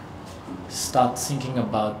really start thinking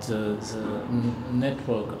about the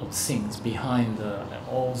network of things behind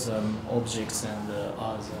all the objects and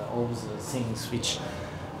all the things which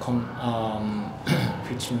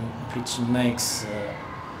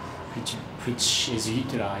is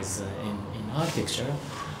utilized in architecture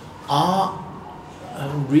are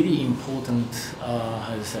really important.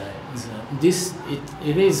 How to say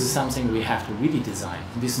it is something we have to really design.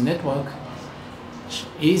 This network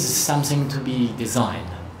is something to be designed,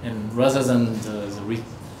 and rather than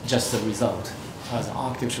just the result as an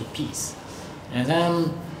architectural piece. And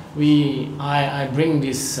then I bring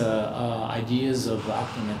these ideas of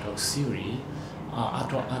actor network theory,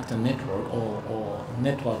 actor network or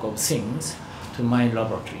network of things to my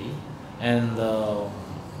laboratory, and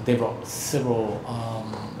developed several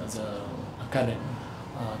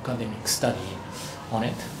academic study on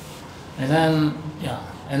it. And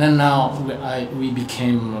then now we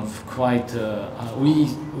became quite we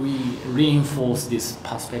reinforced this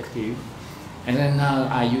perspective, and then now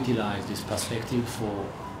I utilize this perspective for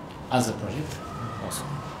other projects also.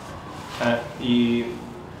 Y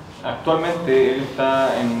actualmente él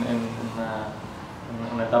está en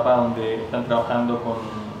una etapa donde están trabajando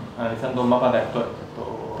analizando mapas de actores,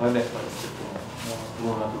 o redes de actores,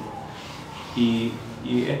 y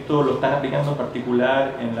esto lo están aplicando en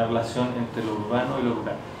particular en la relación entre lo urbano y lo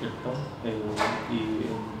rural, ¿cierto? Y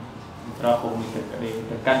un trabajo de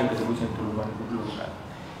intercambio que se produce entre lo urbano y lo rural.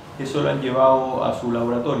 Eso lo han llevado a su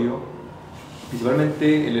laboratorio,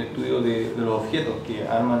 principalmente el estudio de los objetos que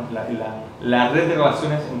arman la red de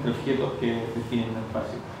relaciones entre objetos que definen el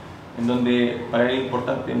espacio, en donde para él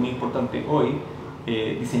es muy importante hoy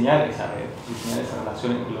diseñar esa red, diseñar esa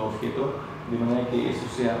relación entre los objetos, de manera que eso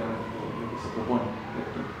sea lo que se propone.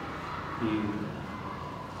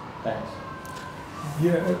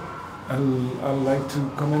 Yeah, I'd like to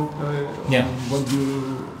comment on what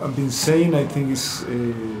you have been saying. I think it's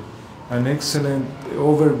an excellent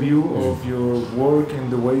overview of your work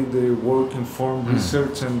and the way the work informed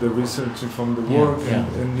research and the research from the work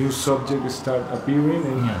and new subjects start appearing.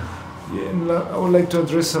 And I would like to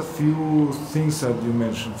address a few things that you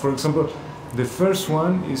mentioned. For example, the first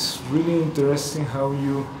one is really interesting how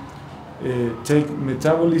you take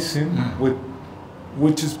metabolism,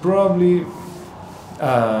 which is probably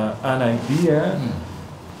an idea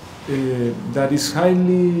that is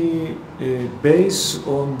highly based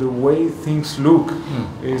on the way things look.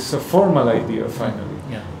 It's a formal idea finally.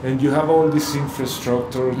 And you have all this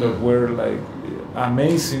infrastructure that were like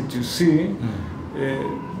amazing to see,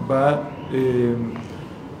 but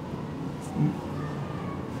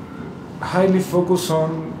highly focused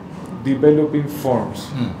on developing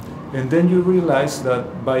forms. And then you realize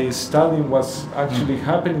that by studying what's actually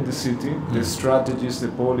happening in the city, the strategies, the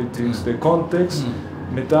politics, the context,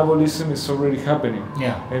 metabolism is already happening.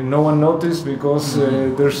 And no one noticed because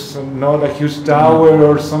there's not a huge tower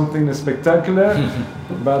or something spectacular,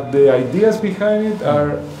 but the ideas behind it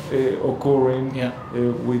are occurring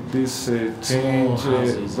with this change,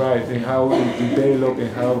 right, and how it developed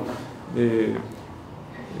and how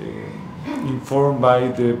informed by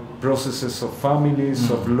the processes of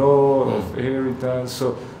families, of law, of inheritance.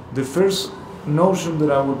 So the first notion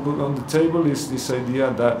that I would put on the table is this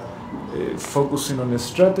idea that focusing on the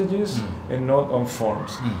strategies and not on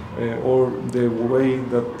forms, or the way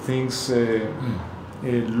that things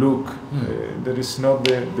look. That is not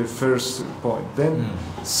the first point. Then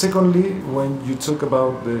secondly, when you talk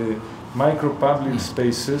about the micro public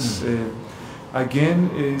spaces, again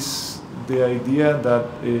is the idea that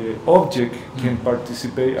object can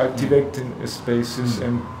participate, activating spaces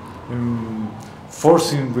and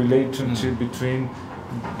forcing relationship between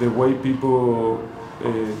the way people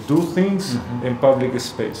do things in public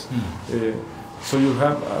space. So you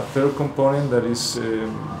have a third component that is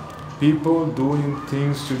people doing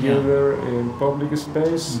things together in public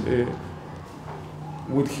space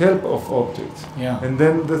with help of objects. And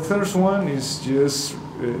then the third one is just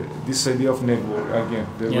this idea of network, again,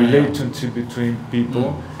 the relationship between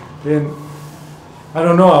people. And I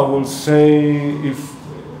don't know, I will say if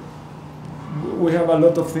we have a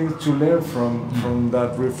lot of things to learn from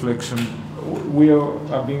that reflection. We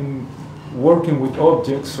have been working with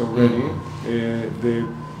objects already.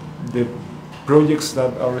 The projects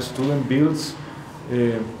that our student builds,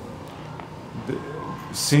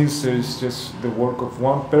 since there is just the work of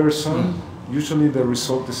one person, usually the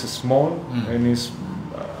result is small and it's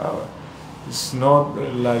not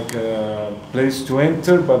like a place to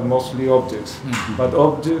enter, but mostly objects. But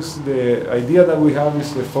objects, the idea that we have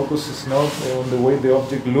is the focus is not on the way the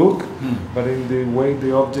object look, but in the way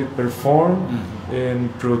the object perform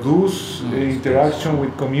and produce interaction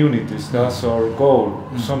with communities. That's our goal.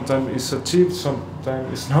 Sometimes it's achieved,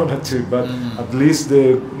 sometimes it's not achieved, but at least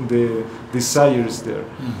the desire is there.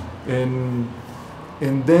 And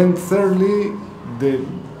then thirdly,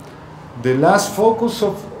 the last focus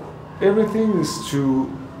of everything is to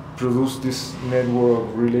produce this network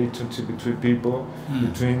of relationship between people,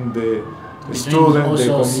 between the student, the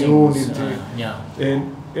community,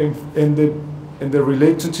 and the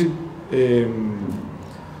relationship,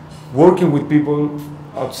 working with people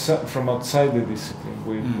from outside the discipline,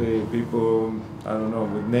 with people, I don't know,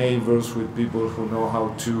 with neighbors, with people who know how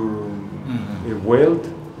to weld,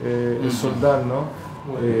 soldar, no?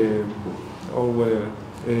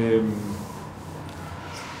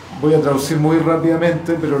 Voy a traducir muy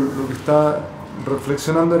rápidamente, pero lo que estaba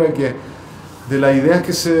reflexionando era que de las ideas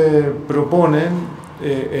que se proponen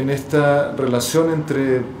en esta relación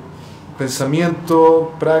entre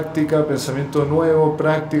pensamiento, práctica, pensamiento nuevo,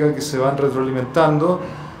 práctica, que se van retroalimentando,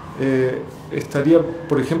 estaría,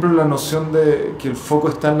 por ejemplo, la noción de que el foco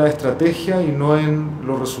está en la estrategia y no en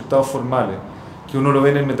los resultados formales, que uno lo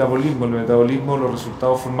ve en el metabolismo. Los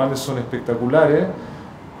resultados formales son espectaculares,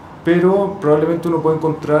 pero probablemente uno puede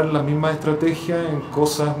encontrar la misma estrategia en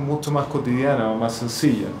cosas mucho más cotidianas o más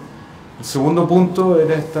sencillas. El segundo punto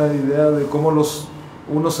era esta idea de cómo uno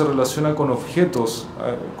se relaciona con objetos,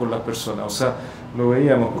 con las personas. O sea, lo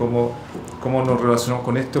veíamos, cómo nos relacionamos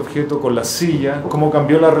con este objeto, con la silla, cómo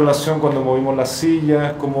cambió la relación cuando movimos las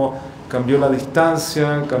sillas, cómo cambió la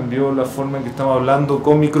distancia, cambió la forma en que estamos hablando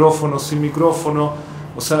con micrófono, sin micrófono.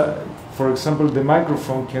 O sea, for example, the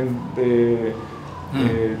microphone can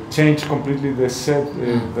change completely the set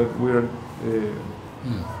that we're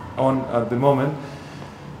on at the moment.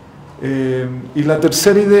 Y la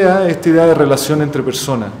tercera idea, esta idea de relación entre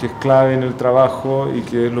personas, que es clave en el trabajo y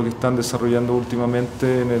que es lo que están desarrollando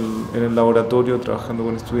últimamente en el laboratorio trabajando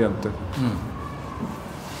con estudiantes.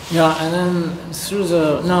 Yeah, and then through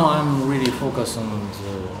now I'm really focused on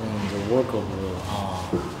the work of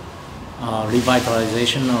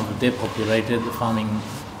revitalization of depopulated farming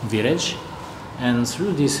village. And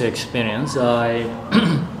through this experience, I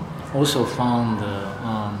also found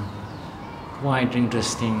quite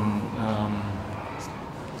interesting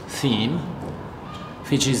theme,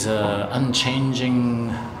 which is an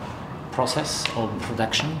unchanging process of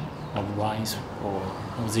production of rice or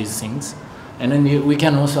of these things. And then we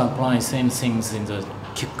can also apply same things in the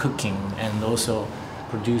cooking and also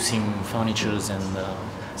producing furnitures. And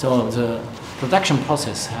so the production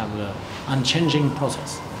process have an unchanging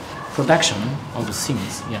process. Production of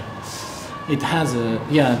things, it has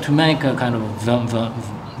to make a kind of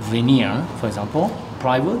veneer, for example,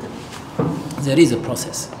 plywood. There is a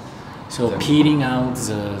process. So peeling out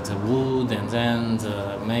the wood and then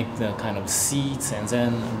make the kind of seats and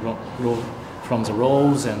then from the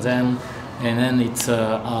rolls and then it's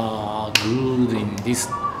glued in this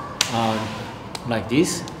like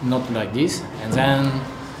this, not like this, and then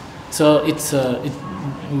so it's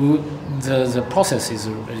the process is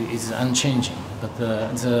unchanging, but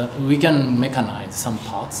we can mechanize some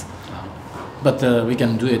parts, but we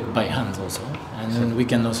can do it by hand also, and then we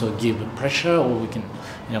can also give pressure, or we can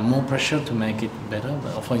more pressure to make it better.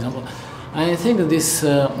 But for example, I think this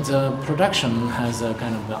the production has a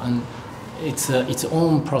kind of its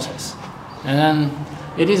own process, and then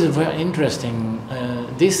it is very interesting.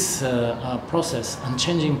 This process,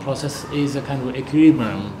 unchanging process, is a kind of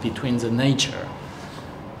equilibrium between the nature,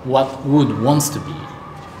 what wood wants to be,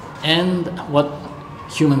 and what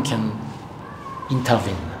human can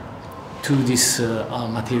intervene to this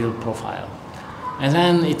material profile. And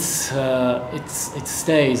then it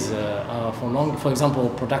stays for long. For example,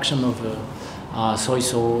 production of soy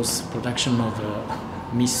sauce, production of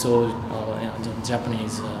miso, the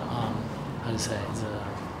Japanese, how to say,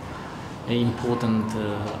 the important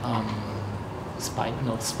spice,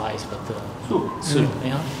 not spice, but soup.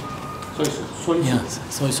 Yeah. Soy sauce. Yes,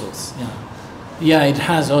 soy sauce. Yeah. Yeah, it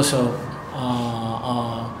has also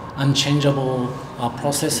unchangeable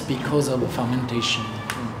process because of fermentation.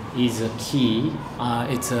 Is a key.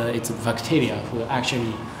 It's a bacteria who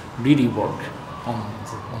actually really work on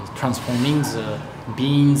transforming the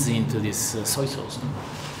beans into this soy sauce.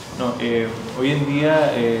 No, hoy en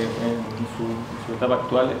día, en su etapa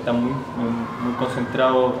actual, está muy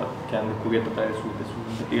concentrado, que han descubierto a través de sus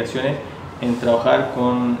investigaciones, en trabajar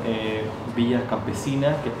con villas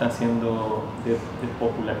campesinas que están siendo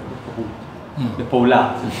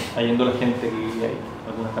despobladas, yendo la gente que vive ahí,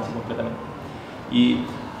 algunas casi completamente. Y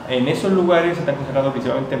en esos lugares se están concentrando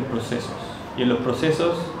principalmente en procesos, y en los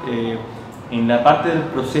procesos, en la parte del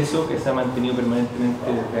proceso que se ha mantenido permanentemente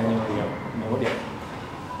desde años memoriales.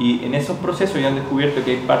 Y en esos procesos ya han descubierto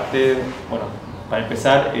que hay parte, bueno, para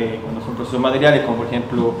empezar, cuando son procesos materiales, como por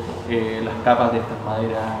ejemplo las capas de estas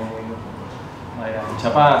maderas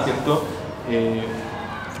enchapadas, ¿cierto?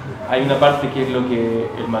 Hay una parte que es lo que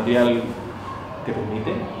el material te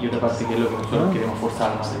permite y otra parte que es lo que nosotros queremos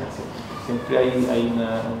forzar al material, ¿cierto? Siempre hay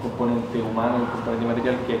un componente humano, un componente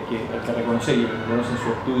material que hay que reconocer, y reconocen sus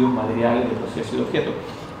estudios materiales de proceso y de objeto.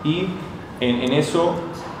 Y en eso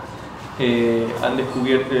han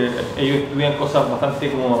descubierto, ellos estudian cosas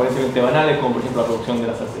bastante como aparentemente banales, como por ejemplo la producción de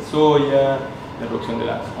la salsa de soya, la producción de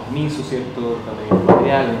las miso, ¿cierto? También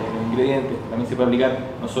materiales, ingredientes. También se puede aplicar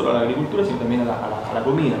no solo a la agricultura, sino también a la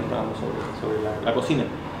comida, hablando sobre la cocina.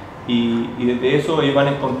 Y desde eso ellos van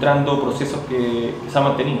encontrando procesos que se han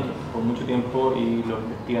mantenido por mucho tiempo y los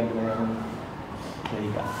investigan de manera muy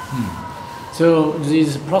dedicada. So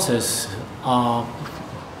this process,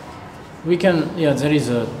 we can, yeah, there is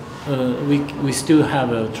a, we still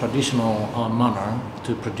have a traditional manner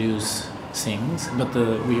to produce things, but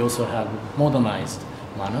we also have modernized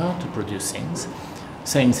manner to produce things,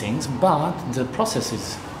 same things, but the process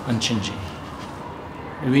is unchanging.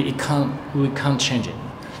 We can't change it.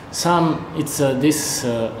 It's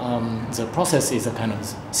the process is a kind of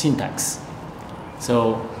syntax,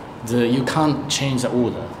 so you can't change the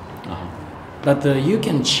order, but you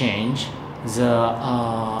can change the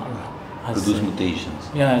produce mutations.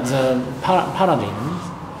 Yeah, the paradigm.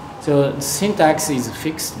 So syntax is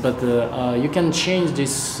fixed, but you can change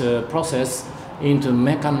this process into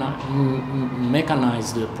mechanized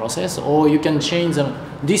process, or you can change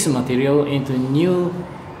this material into new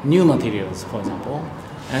materials, for example,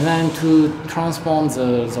 and then to transform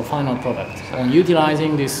the final product and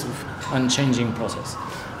utilizing this unchanging process.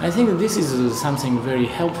 I think this is something very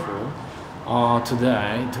helpful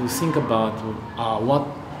today to think about what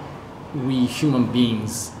we human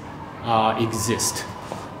beings exist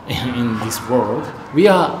in this world. We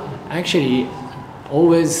are actually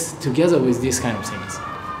always together with this kind of things.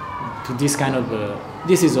 To this kind of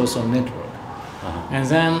this is also a network, and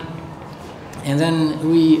then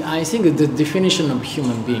I think the definition of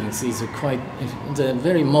human beings is quite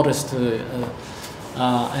very modest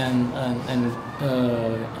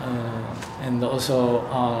and also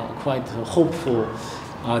quite hopeful.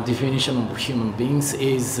 Definition of human beings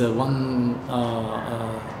is one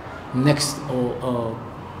next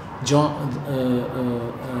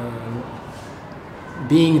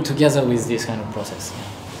being together with this kind of process,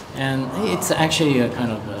 and it's actually a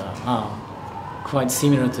kind of quite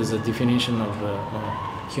similar to the definition of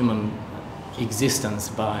human existence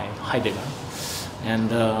by Heidegger, and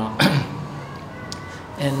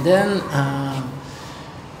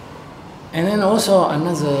then also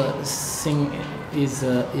another thing is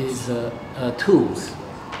tools.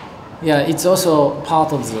 Yeah, it's also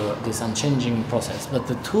part of this unchanging process, but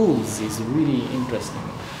the tools is really interesting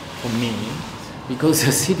for me because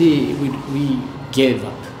the city we gave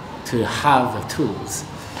up to have the tools.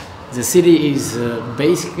 The city is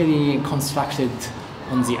basically constructed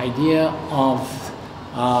on the idea of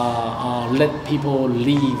let people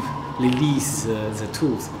release the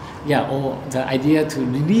tools. Yeah, or the idea to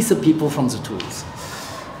release the people from the tools.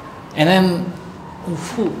 And then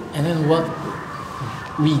what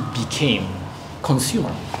we became,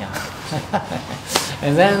 consumer. Yeah.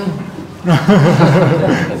 And then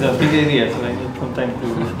That's a big idea, so I need some time to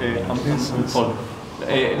unfold.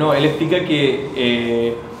 No, él explica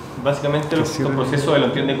que básicamente los procesos él lo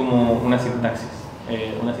entiende como una sintaxis.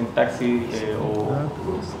 una sintaxis o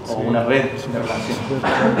una red de relación.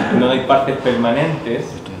 No hay partes permanentes,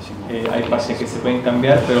 hay partes que se pueden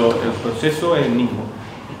cambiar, pero el proceso es el mismo.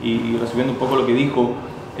 Y resumiendo un poco lo que dijo,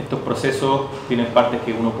 estos procesos tienen partes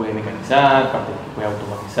que uno puede mecanizar, partes que puede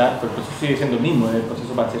automatizar, pero el proceso sigue siendo el mismo, es el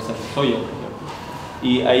proceso para hacer salsa de soya, por ejemplo.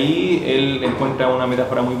 Y ahí él encuentra una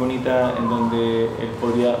metáfora muy bonita en donde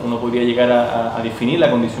uno podría llegar a definir la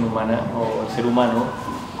condición humana o el ser humano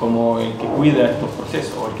como el que cuida estos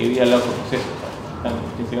procesos o el que vive al lado de estos procesos. Están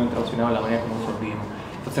principalmente relacionados a la manera como nosotros vivimos.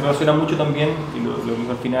 Entonces se relaciona mucho también, y lo dijo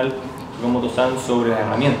al final Tsukamoto-san, sobre las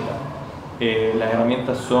herramientas. Las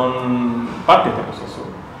herramientas son parte de este proceso.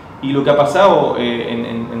 Y lo que ha pasado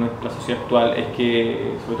en nuestra sociedad actual es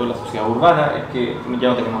que, sobre todo en la sociedad urbana, es que ya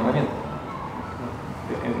no tenemos herramientas.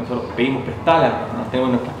 Nosotros pedimos prestadas, las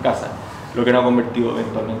tenemos en nuestras casas, lo que nos ha convertido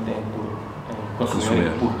eventualmente en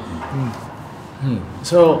consumidores puros.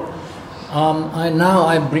 So now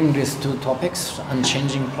I bring these two topics: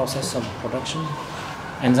 unchanging process of production,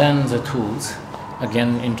 and then the tools,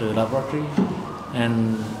 again into the laboratory,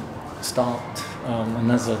 and start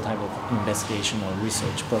another type of investigation or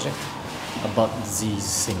research project about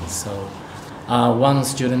these things. So one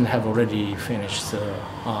student have already finished the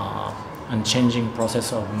unchanging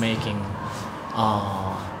process of making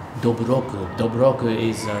dobroku. Dobroku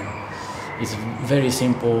is very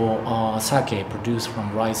simple sake produced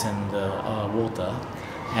from rice and water,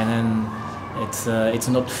 and then it's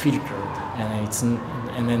not filtered, and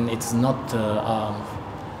then it's not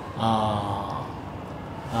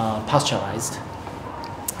pasteurized,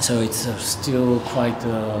 so it's still quite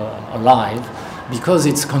alive because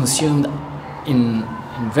it's consumed in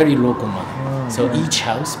very local manner. So each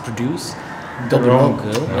house produce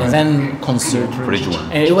dobroku and then consume.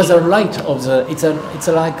 And it was a right of the. It's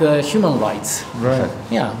like human rights. Right.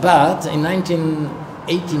 Yeah, but in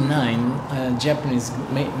 1989, Japanese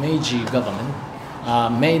Meiji government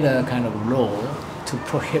made a kind of law to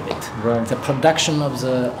prohibit the production of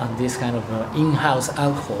this kind of in-house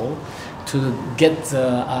alcohol to get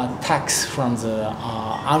the tax from the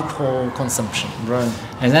alcohol consumption. Right.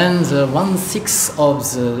 And then the 1/6 of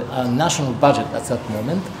the national budget at that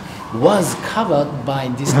moment was covered by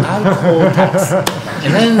this alcohol tax.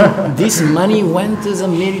 And then this money went to the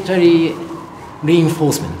military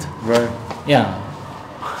reinforcement. Right. Yeah.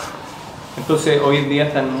 Entonces, hoy en día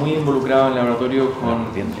están muy involucrados en el laboratorio con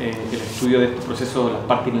el estudio de estos procesos, las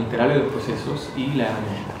partes unilaterales de los procesos y la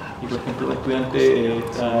herramienta. Y por ejemplo, un estudiante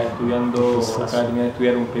está estudiando, acaba de terminar de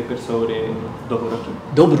estudiar un paper sobre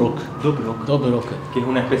Dobrok, que es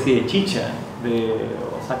una especie de chicha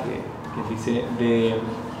o sake, que dice, de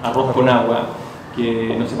arroz con agua,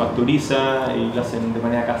 que no se pasteuriza y lo hacen de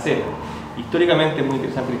manera casera. Históricamente es muy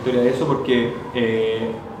interesante la historia de eso porque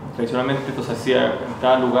tradicionalmente esto se hacía en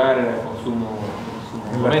cada lugar, era consumo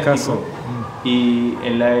doméstico. Y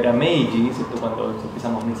en la era Meiji, ¿cierto? Cuando se empieza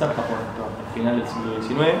a modernizar Japón al final del siglo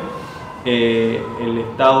XIX, el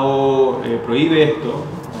Estado prohíbe esto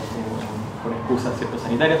con excusas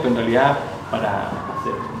sanitarias, pero en realidad para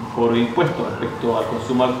hacer un cobro de impuestos respecto al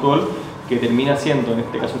consumo de alcohol, que termina siendo, en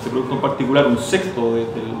este caso este producto en particular, 1/6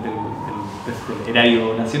 del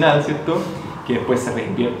erario nacional, ¿cierto? Que después se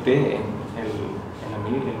reinvierte en el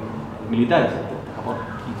militar, ¿cierto? De Japón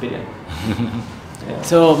imperial.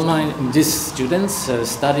 So these students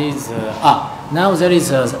studies. Now there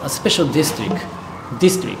is a special district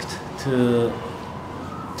to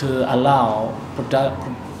allow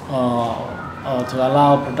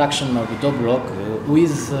production of dobrok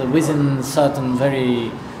within certain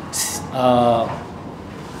very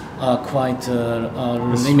quite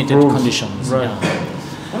limited conditions. Right.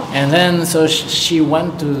 Yeah. And then so she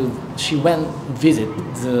went visit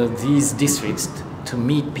these districts to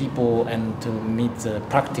meet people and to meet the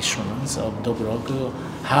practitioners of dobroku,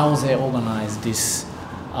 how they organize this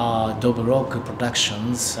dobroku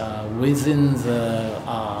productions within their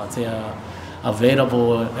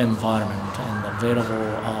available environment and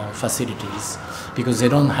available facilities, because they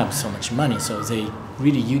don't have so much money, so they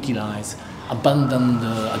really utilize abandoned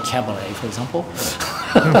cabaret, for example.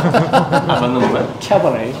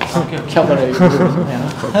 Cabaret, yeah.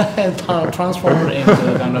 Transformed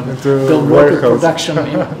into kind of dobroku production. That's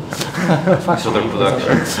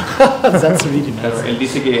really nice. Claro, él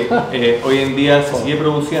dice que hoy en día se sigue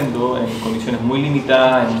produciendo en condiciones muy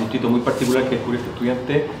limitadas, en un distrito muy particular que descubrió este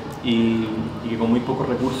estudiante, y que con muy pocos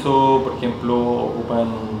recursos, por ejemplo, ocupan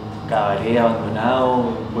cabaret abandonado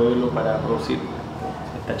en el pueblo para producir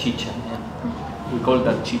esta chicha. We call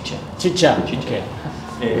that chicha. Chicha. Okay.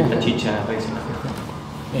 La chicha tradicional.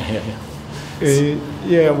 Yeah.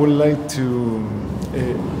 Yeah, I would like to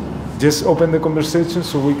just open the conversation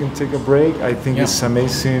so we can take a break. I think it's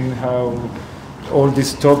amazing how all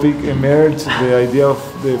this topic emerged, the idea of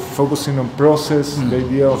the focusing on process, the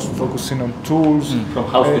idea of focusing on tools. From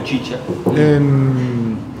house to chicha.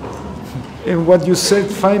 And what you said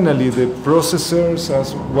finally, the processors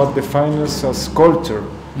as what defines us as culture,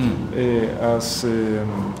 and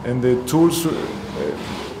the tools.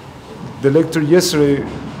 The lecture yesterday,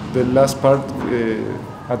 the last part,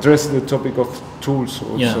 addressed the topic of tools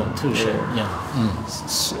also.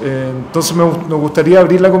 Entonces nos gustaría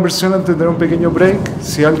abrir la conversación antes de tener un pequeño break.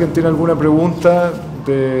 Si alguien tiene alguna pregunta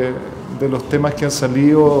de los temas que han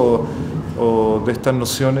salido o de estas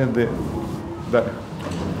nociones de... Dale.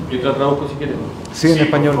 Yo te traduzco si quieres. Sí, en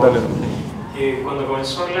español, dale. Cuando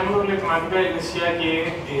comenzó hablando de la temática, él decía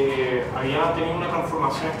que había tenido una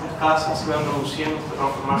transformación en estas casas, se iban reduciendo hasta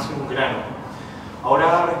transformarse en un grano.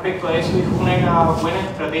 Ahora, respecto a eso, dijo una buena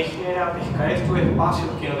estrategia era pescar estos espacios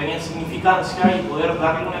que no tenían significancia y poder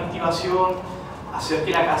darle una activación, hacer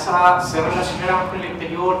que la casa se relacionara más con el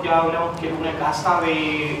exterior. Ya hablamos que era una casa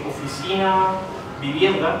de oficina,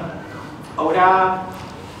 vivienda. Ahora,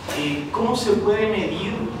 ¿cómo se puede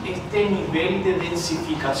medir este nivel de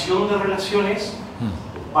densificación de relaciones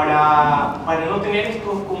para no tener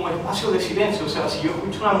estos como espacios de silencio? O sea, si yo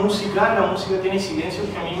escucho una música, la música tiene silencios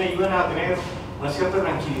que a mí me ayudan a tener una cierta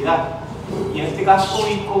tranquilidad. Y en este caso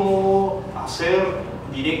vi cómo hacer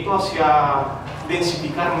directo hacia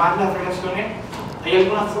densificar más las relaciones. ¿Hay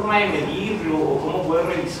alguna forma de medirlo o cómo poder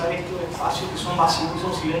revisar estos espacios que son vacíos y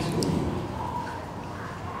son silencios?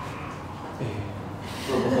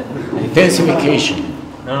 Densification.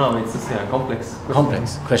 No, it's a complex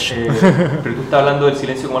question. Pero tú estás hablando del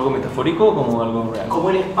silencio como algo metafórico o como algo real? Como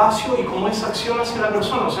el espacio y como esa acción hacia la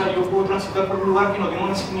persona. O sea, yo puedo transitar por un lugar que no tiene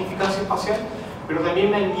una significancia espacial, pero también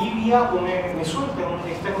me alivia o me suelta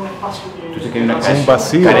estar en un espacio que... Entonces que hay una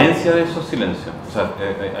carencia de esos silencios, o sea,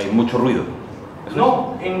 hay mucho ruido.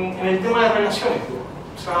 No, en el tema de relaciones.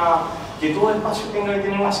 O sea, que todo espacio tenga que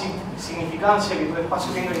tener una significancia, que todo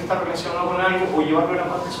espacio tenga que estar relacionado con algo o llevarlo a la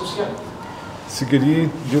parte social. Si quería,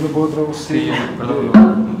 yo lo puedo traducir. Sí, perdón.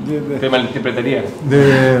 Te malinterpretaría.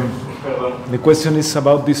 The question is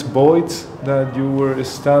about these voids that you were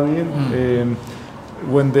studying.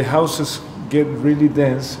 When the houses get really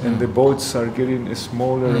dense and the voids are getting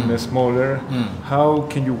smaller and smaller, how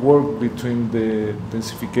can you work between the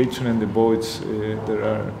densification and the voids there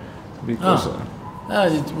are? Because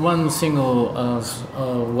one single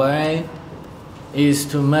way is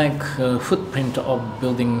to make a footprint of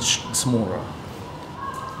building smaller.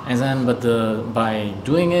 And then, by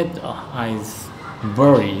doing it, I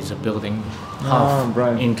bury the building half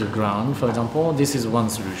into ground, for example. This is one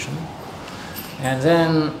solution. And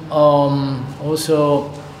then also,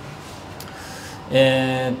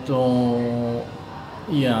 there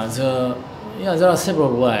are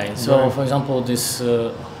several ways. So, for example, this,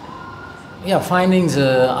 finding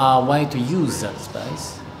the way to use that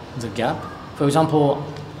space, the gap. For example,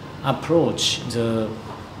 approach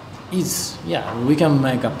we can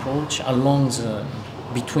make approach along the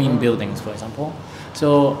between buildings, for example.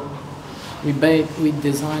 So we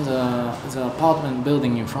designed the apartment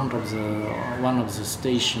building in front of one of the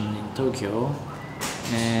station in Tokyo,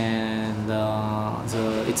 and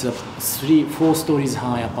it's a 4 stories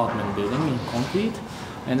high apartment building in concrete,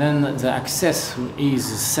 and then the access is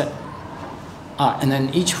set, and then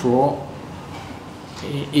each floor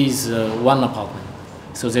is one apartment,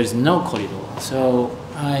 so there's no corridor. So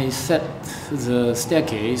I set the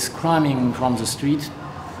staircase climbing from the street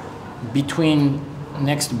between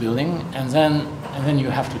next building, and then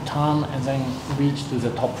you have to turn and then reach to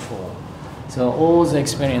the top floor. So all the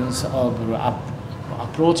experience of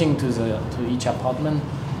approaching to each apartment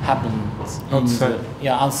happens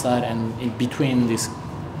outside and in between this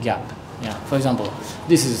gap. Yeah, for example,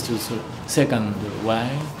 this is the second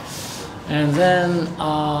way. And then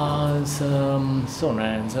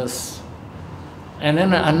and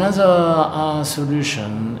then another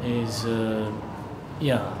solution is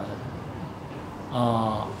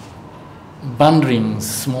bundling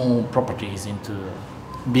small properties into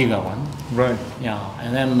bigger one. Right. Yeah,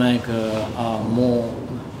 and then make a more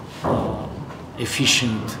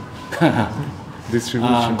efficient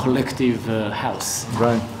distribution collective house.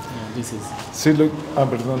 Right. Yeah, this is. Sí,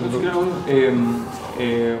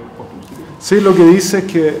 Sí, lo que dice es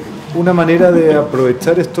que una manera de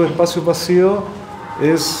aprovechar estos espacios vacíos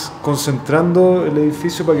es concentrando el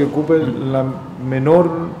edificio para que ocupe la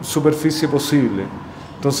menor superficie posible.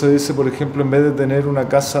 Entonces dice, por ejemplo, en vez de tener una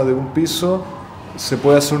casa de un piso, se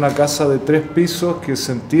puede hacer una casa de 3 pisos que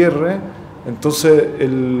se entierre. Entonces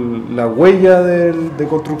la huella de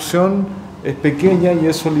construcción es pequeña y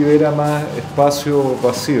eso libera más espacio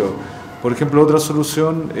vacío. Por ejemplo, otra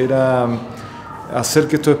solución era hacer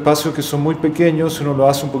que estos espacios que son muy pequeños, si uno lo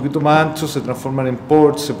hace un poquito más ancho, se transforman en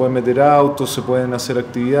ports, se pueden meter autos, se pueden hacer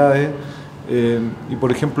actividades. Y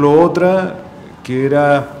por ejemplo otra que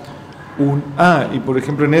era y por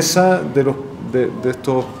ejemplo en esa de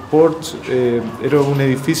estos ports era un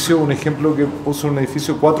edificio, un ejemplo que puso un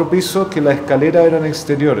edificio 4 pisos que las escaleras eran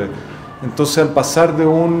exteriores. Entonces al pasar de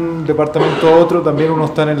un departamento a otro también uno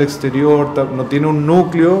está en el exterior, no tiene un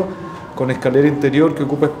núcleo con escalera interior que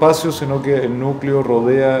ocupa espacio, sino que el núcleo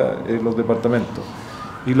rodea los departamentos.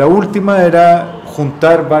 Y la última era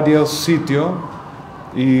juntar varios sitios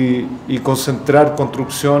y concentrar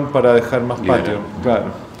construcción para dejar más patio.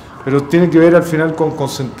 Claro. Pero tiene que ver al final con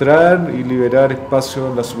concentrar y liberar espacio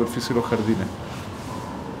en la superficie de los jardines.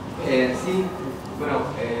 Sí, bueno,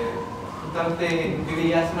 justamente yo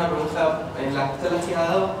quería hacer una pregunta. En las charlas que ha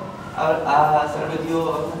dado se ha repetido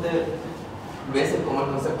bastante veces como el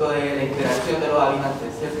concepto de la interacción de los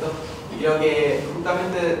habitantes, ¿cierto? Y creo que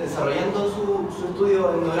justamente desarrollando su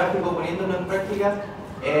estudio etnográfico, poniéndolo en práctica,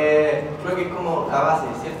 creo que es como la base,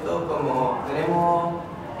 ¿cierto? Como tenemos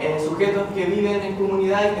sujetos que viven en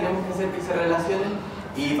comunidad y tenemos que hacer que se relacionen,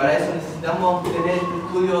 y para eso necesitamos tener este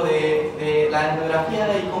estudio de la etnografía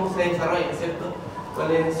y cómo se desarrolla, ¿cierto?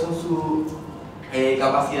 Cuáles son sus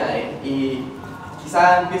capacidades. Y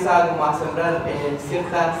quizás empieza como a sembrar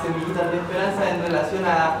ciertas semillitas de esperanza en relación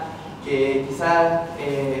a que quizás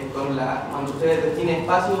cuando ustedes definen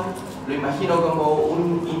espacio, lo imagino como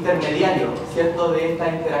un intermediario, ¿cierto?, de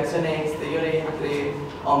estas interacciones exteriores entre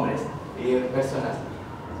hombres y personas.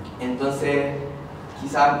 Entonces,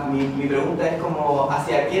 quizás mi pregunta es como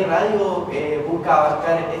hacia qué radio busca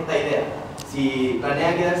abarcar esta idea. Si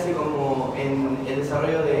planea quedarse como en el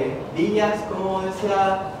desarrollo de villas, como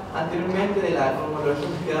decía anteriormente, de la cronología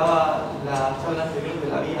que daba la charla anterior de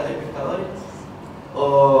la villa de pescadores,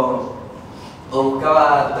 o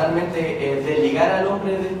buscaba totalmente desligar al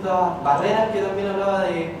hombre de estas barreras que también hablaba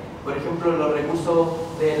de, por ejemplo, los recursos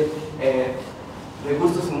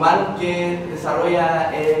recursos humanos que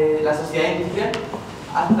desarrolla la sociedad industrial,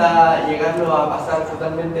 hasta llegarlo a pasar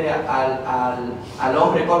totalmente al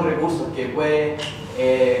hombre con recursos, que puede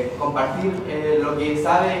compartir lo que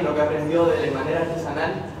sabe y lo que aprendió de manera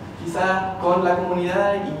artesanal, quizás con la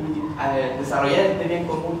comunidad, y desarrollar este bien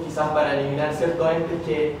común, quizás para eliminar ciertos entes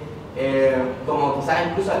que, como quizás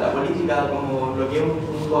incluso la política, como lo que es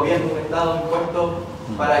un gobierno, un Estado impuesto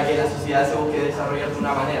para que la sociedad se busque desarrollar de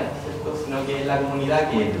una manera, ¿cierto? Sino que es la comunidad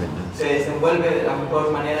que se desenvuelve de la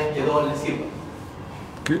mejor manera en que todos les sirva.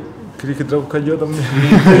 ¿Querés que traduzca yo también?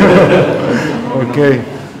 Okay,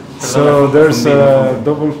 so there's a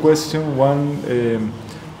double question, one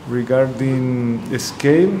regarding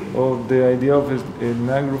scale of the idea of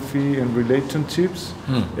ethnography and relationships,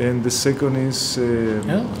 and the second is...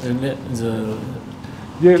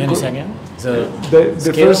 Can you say again?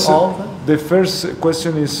 The first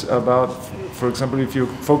question is about, for example, if you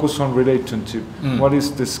focus on relationship, what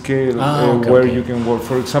is the scale where you can work?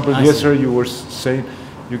 For example, yesterday you were saying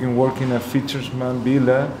you can work in a fisherman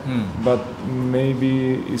villa, but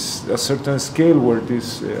maybe it's a certain scale where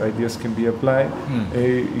these ideas can be applied.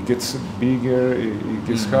 It gets bigger, it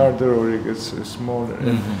gets harder, or it gets smaller.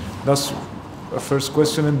 And that's a first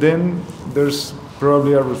question, and then there's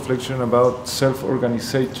probably a reflection about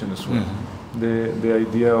self-organization as well. The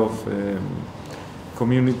idea of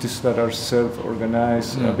communities that are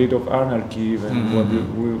self-organized, a bit of anarchy, even what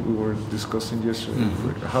we were discussing yesterday.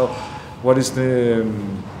 What is the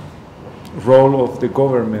role of the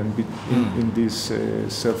government in this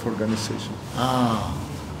self-organization?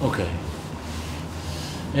 Okay.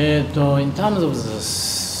 In terms of the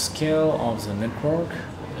scale of the network,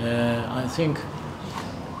 I think,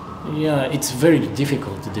 it's very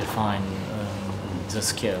difficult to define the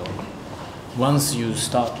scale. Once you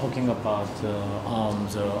start talking about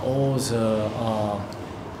all the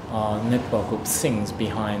network of things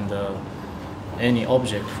behind any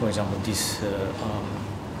object, for example, these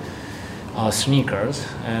sneakers,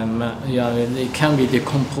 and they can be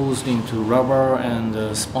decomposed into rubber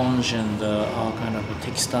and sponge and kind of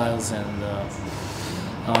textiles and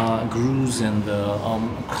grooves and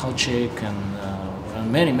caoutchouc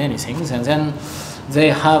and many things, and then they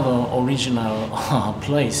have an original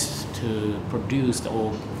place to produce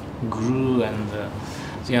or glue, and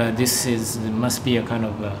this must be a kind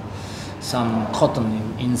of some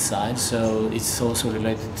cotton inside, so it's also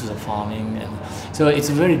related to the farming, and so it's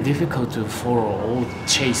very difficult to follow or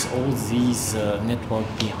chase all these network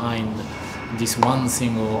behind this one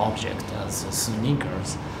single object as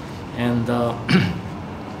sneakers, and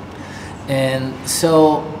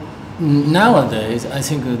so nowadays, I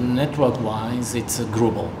think network-wise, it's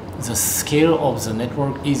global. The scale of the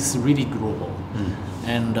network is really global,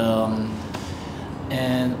 and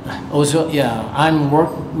also, yeah, I'm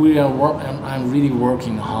really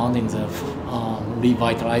working hard in the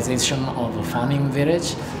revitalization of a farming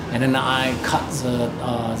village, and then I cut the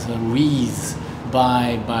weeds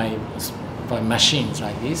by machines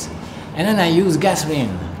like this, and then I use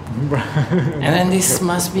gasoline, and then this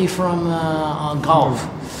must be from Gulf.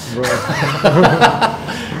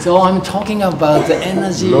 So I'm talking about the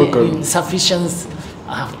energy insufficiency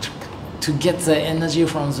to get the energy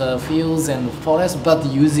from the fields and the forest, but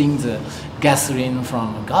using the gasoline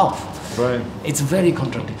from Gulf. Right. It's very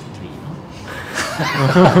contradictory, you know?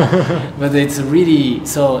 But it's really,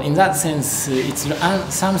 so in that sense, it's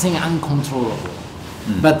something uncontrollable.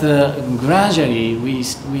 But gradually, we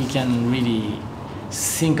can really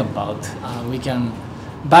think about,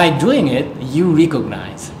 by doing it, you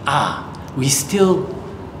recognize,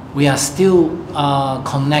 we are still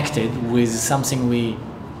connected with something we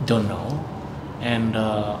don't know, and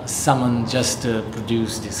someone just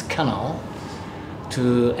produced this canal,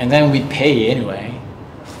 and then we pay anyway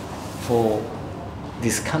for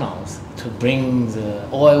these canals to bring the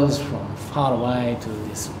oils from far away to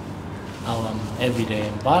this our everyday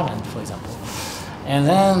environment, for example. And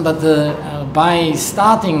then, by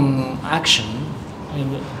starting action,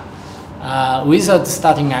 without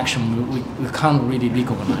starting action, we can't really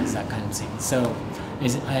recognize that kind of thing. So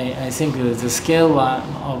I think the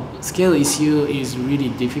scale issue is really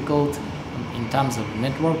difficult in terms of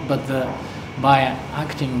network, but by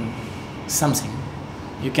acting something,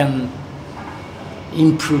 you can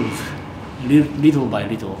improve little by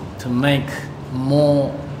little to make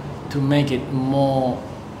it more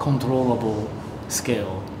controllable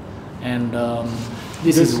scale. And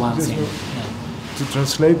this is one thing. Yeah. To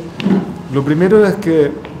translate, lo primero es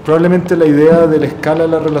que probablemente la idea de la escala de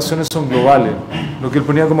las relaciones son globales. Lo que él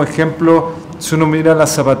ponía como ejemplo, si uno mira la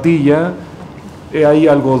zapatilla, hay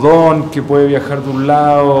algodón que puede viajar de un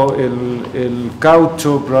lado, el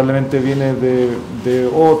caucho probablemente viene de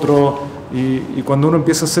otro, y cuando uno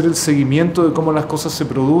empieza a hacer el seguimiento de cómo las cosas se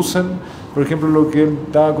producen, por ejemplo, lo que él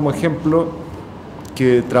daba como ejemplo,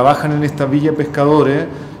 que trabajan en esta villa de pescadores,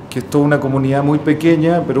 que es toda una comunidad muy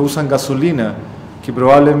pequeña, pero usan gasolina, que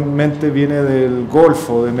probablemente viene del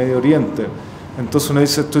Golfo, de Medio Oriente. Entonces uno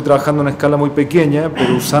dice, estoy trabajando a una escala muy pequeña,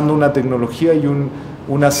 pero usando una tecnología y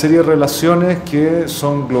una serie de relaciones que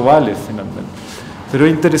son globales finalmente. Pero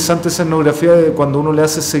es interesante esa etnografía de cuando uno le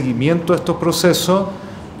hace seguimiento a estos procesos,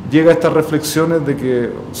 llega a estas reflexiones de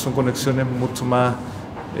que son conexiones mucho más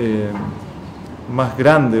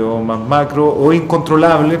grandes o más macro o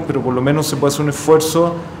incontrolables, pero por lo menos se puede hacer un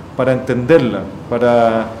esfuerzo para entenderla,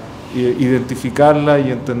 para identificarla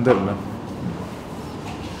y entenderla.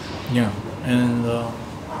 Yeah, and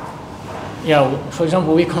for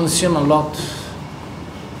example, we consume a lot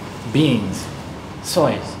beans,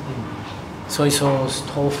 soy sauce,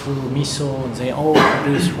 tofu, miso. They all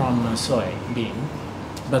produce from soy bean,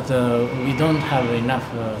 but we don't have enough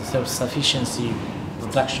self-sufficiency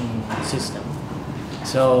production system.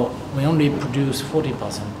 So we only produce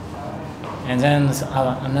 40%, and then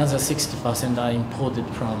another 60% are imported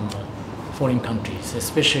from foreign countries,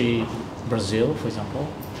 especially Brazil, for example.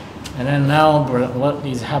 And then now what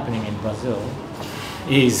is happening in Brazil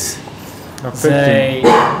is they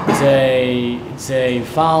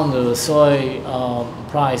found the soy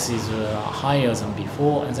price is higher than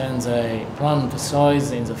before, and then they plant the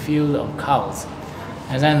soys in the field of cows,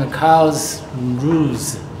 and then the cows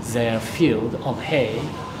lose their field of hay,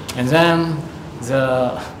 and then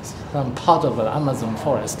some part of the Amazon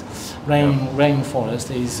forest, rainforest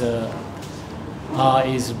is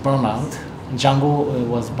burned out. Jungle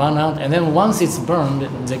was burned out, and then once it's burned,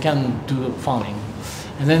 they can do farming,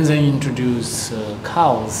 and then they introduce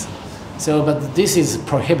cows. So, but this is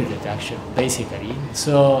prohibited actually, basically.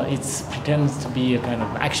 So it pretends to be a kind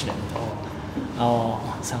of accident or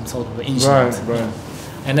some sort of incident. Right.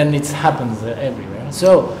 And then it happens everywhere.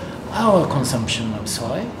 So our consumption of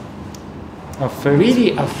soy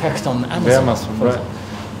really affects on Amazon. Right.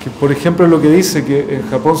 Que por ejemplo lo que dice que en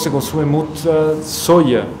Japón se consume mucha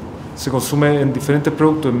soya, se consume en diferentes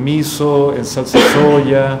productos, en miso, en salsa de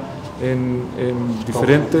soya, en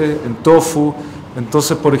tofu.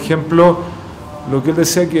 Entonces, por ejemplo, lo que él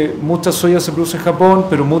decía que mucha soya se produce en Japón,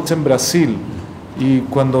 pero mucha en Brasil. Y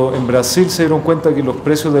cuando en Brasil se dieron cuenta que los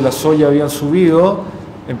precios de la soya habían subido,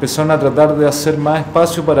 empezaron a tratar de hacer más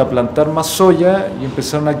espacio para plantar más soya y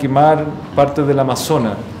empezaron a quemar partes del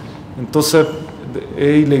Amazonas. Entonces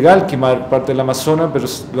es ilegal quemar parte del Amazonas, pero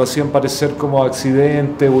lo hacían parecer como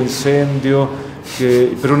accidente o incendio,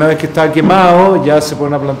 pero una vez que está quemado ya se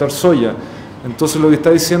ponen a plantar soya. Entonces lo que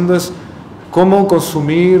está diciendo es cómo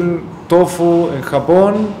consumir tofu en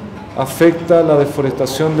Japón afecta la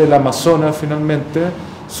deforestación del Amazonas finalmente.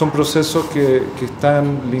 Son procesos que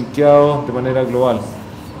están linkeados de manera global.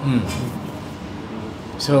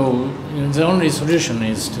 So the only solution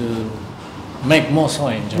is to make more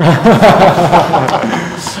soy in Japan.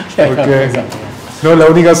 Okay. No, la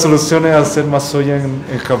única solución es hacer más soya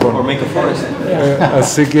en Japón. Or make a forest.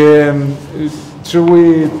 Así que, should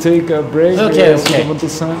we take a break? Okay.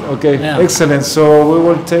 Okay, Yeah. Excellent. So we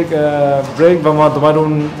will take a break. Vamos a tomar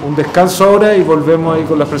un descanso ahora y volvemos ahí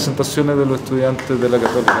con las presentaciones de los estudiantes de la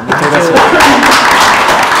Católica. Muchas gracias.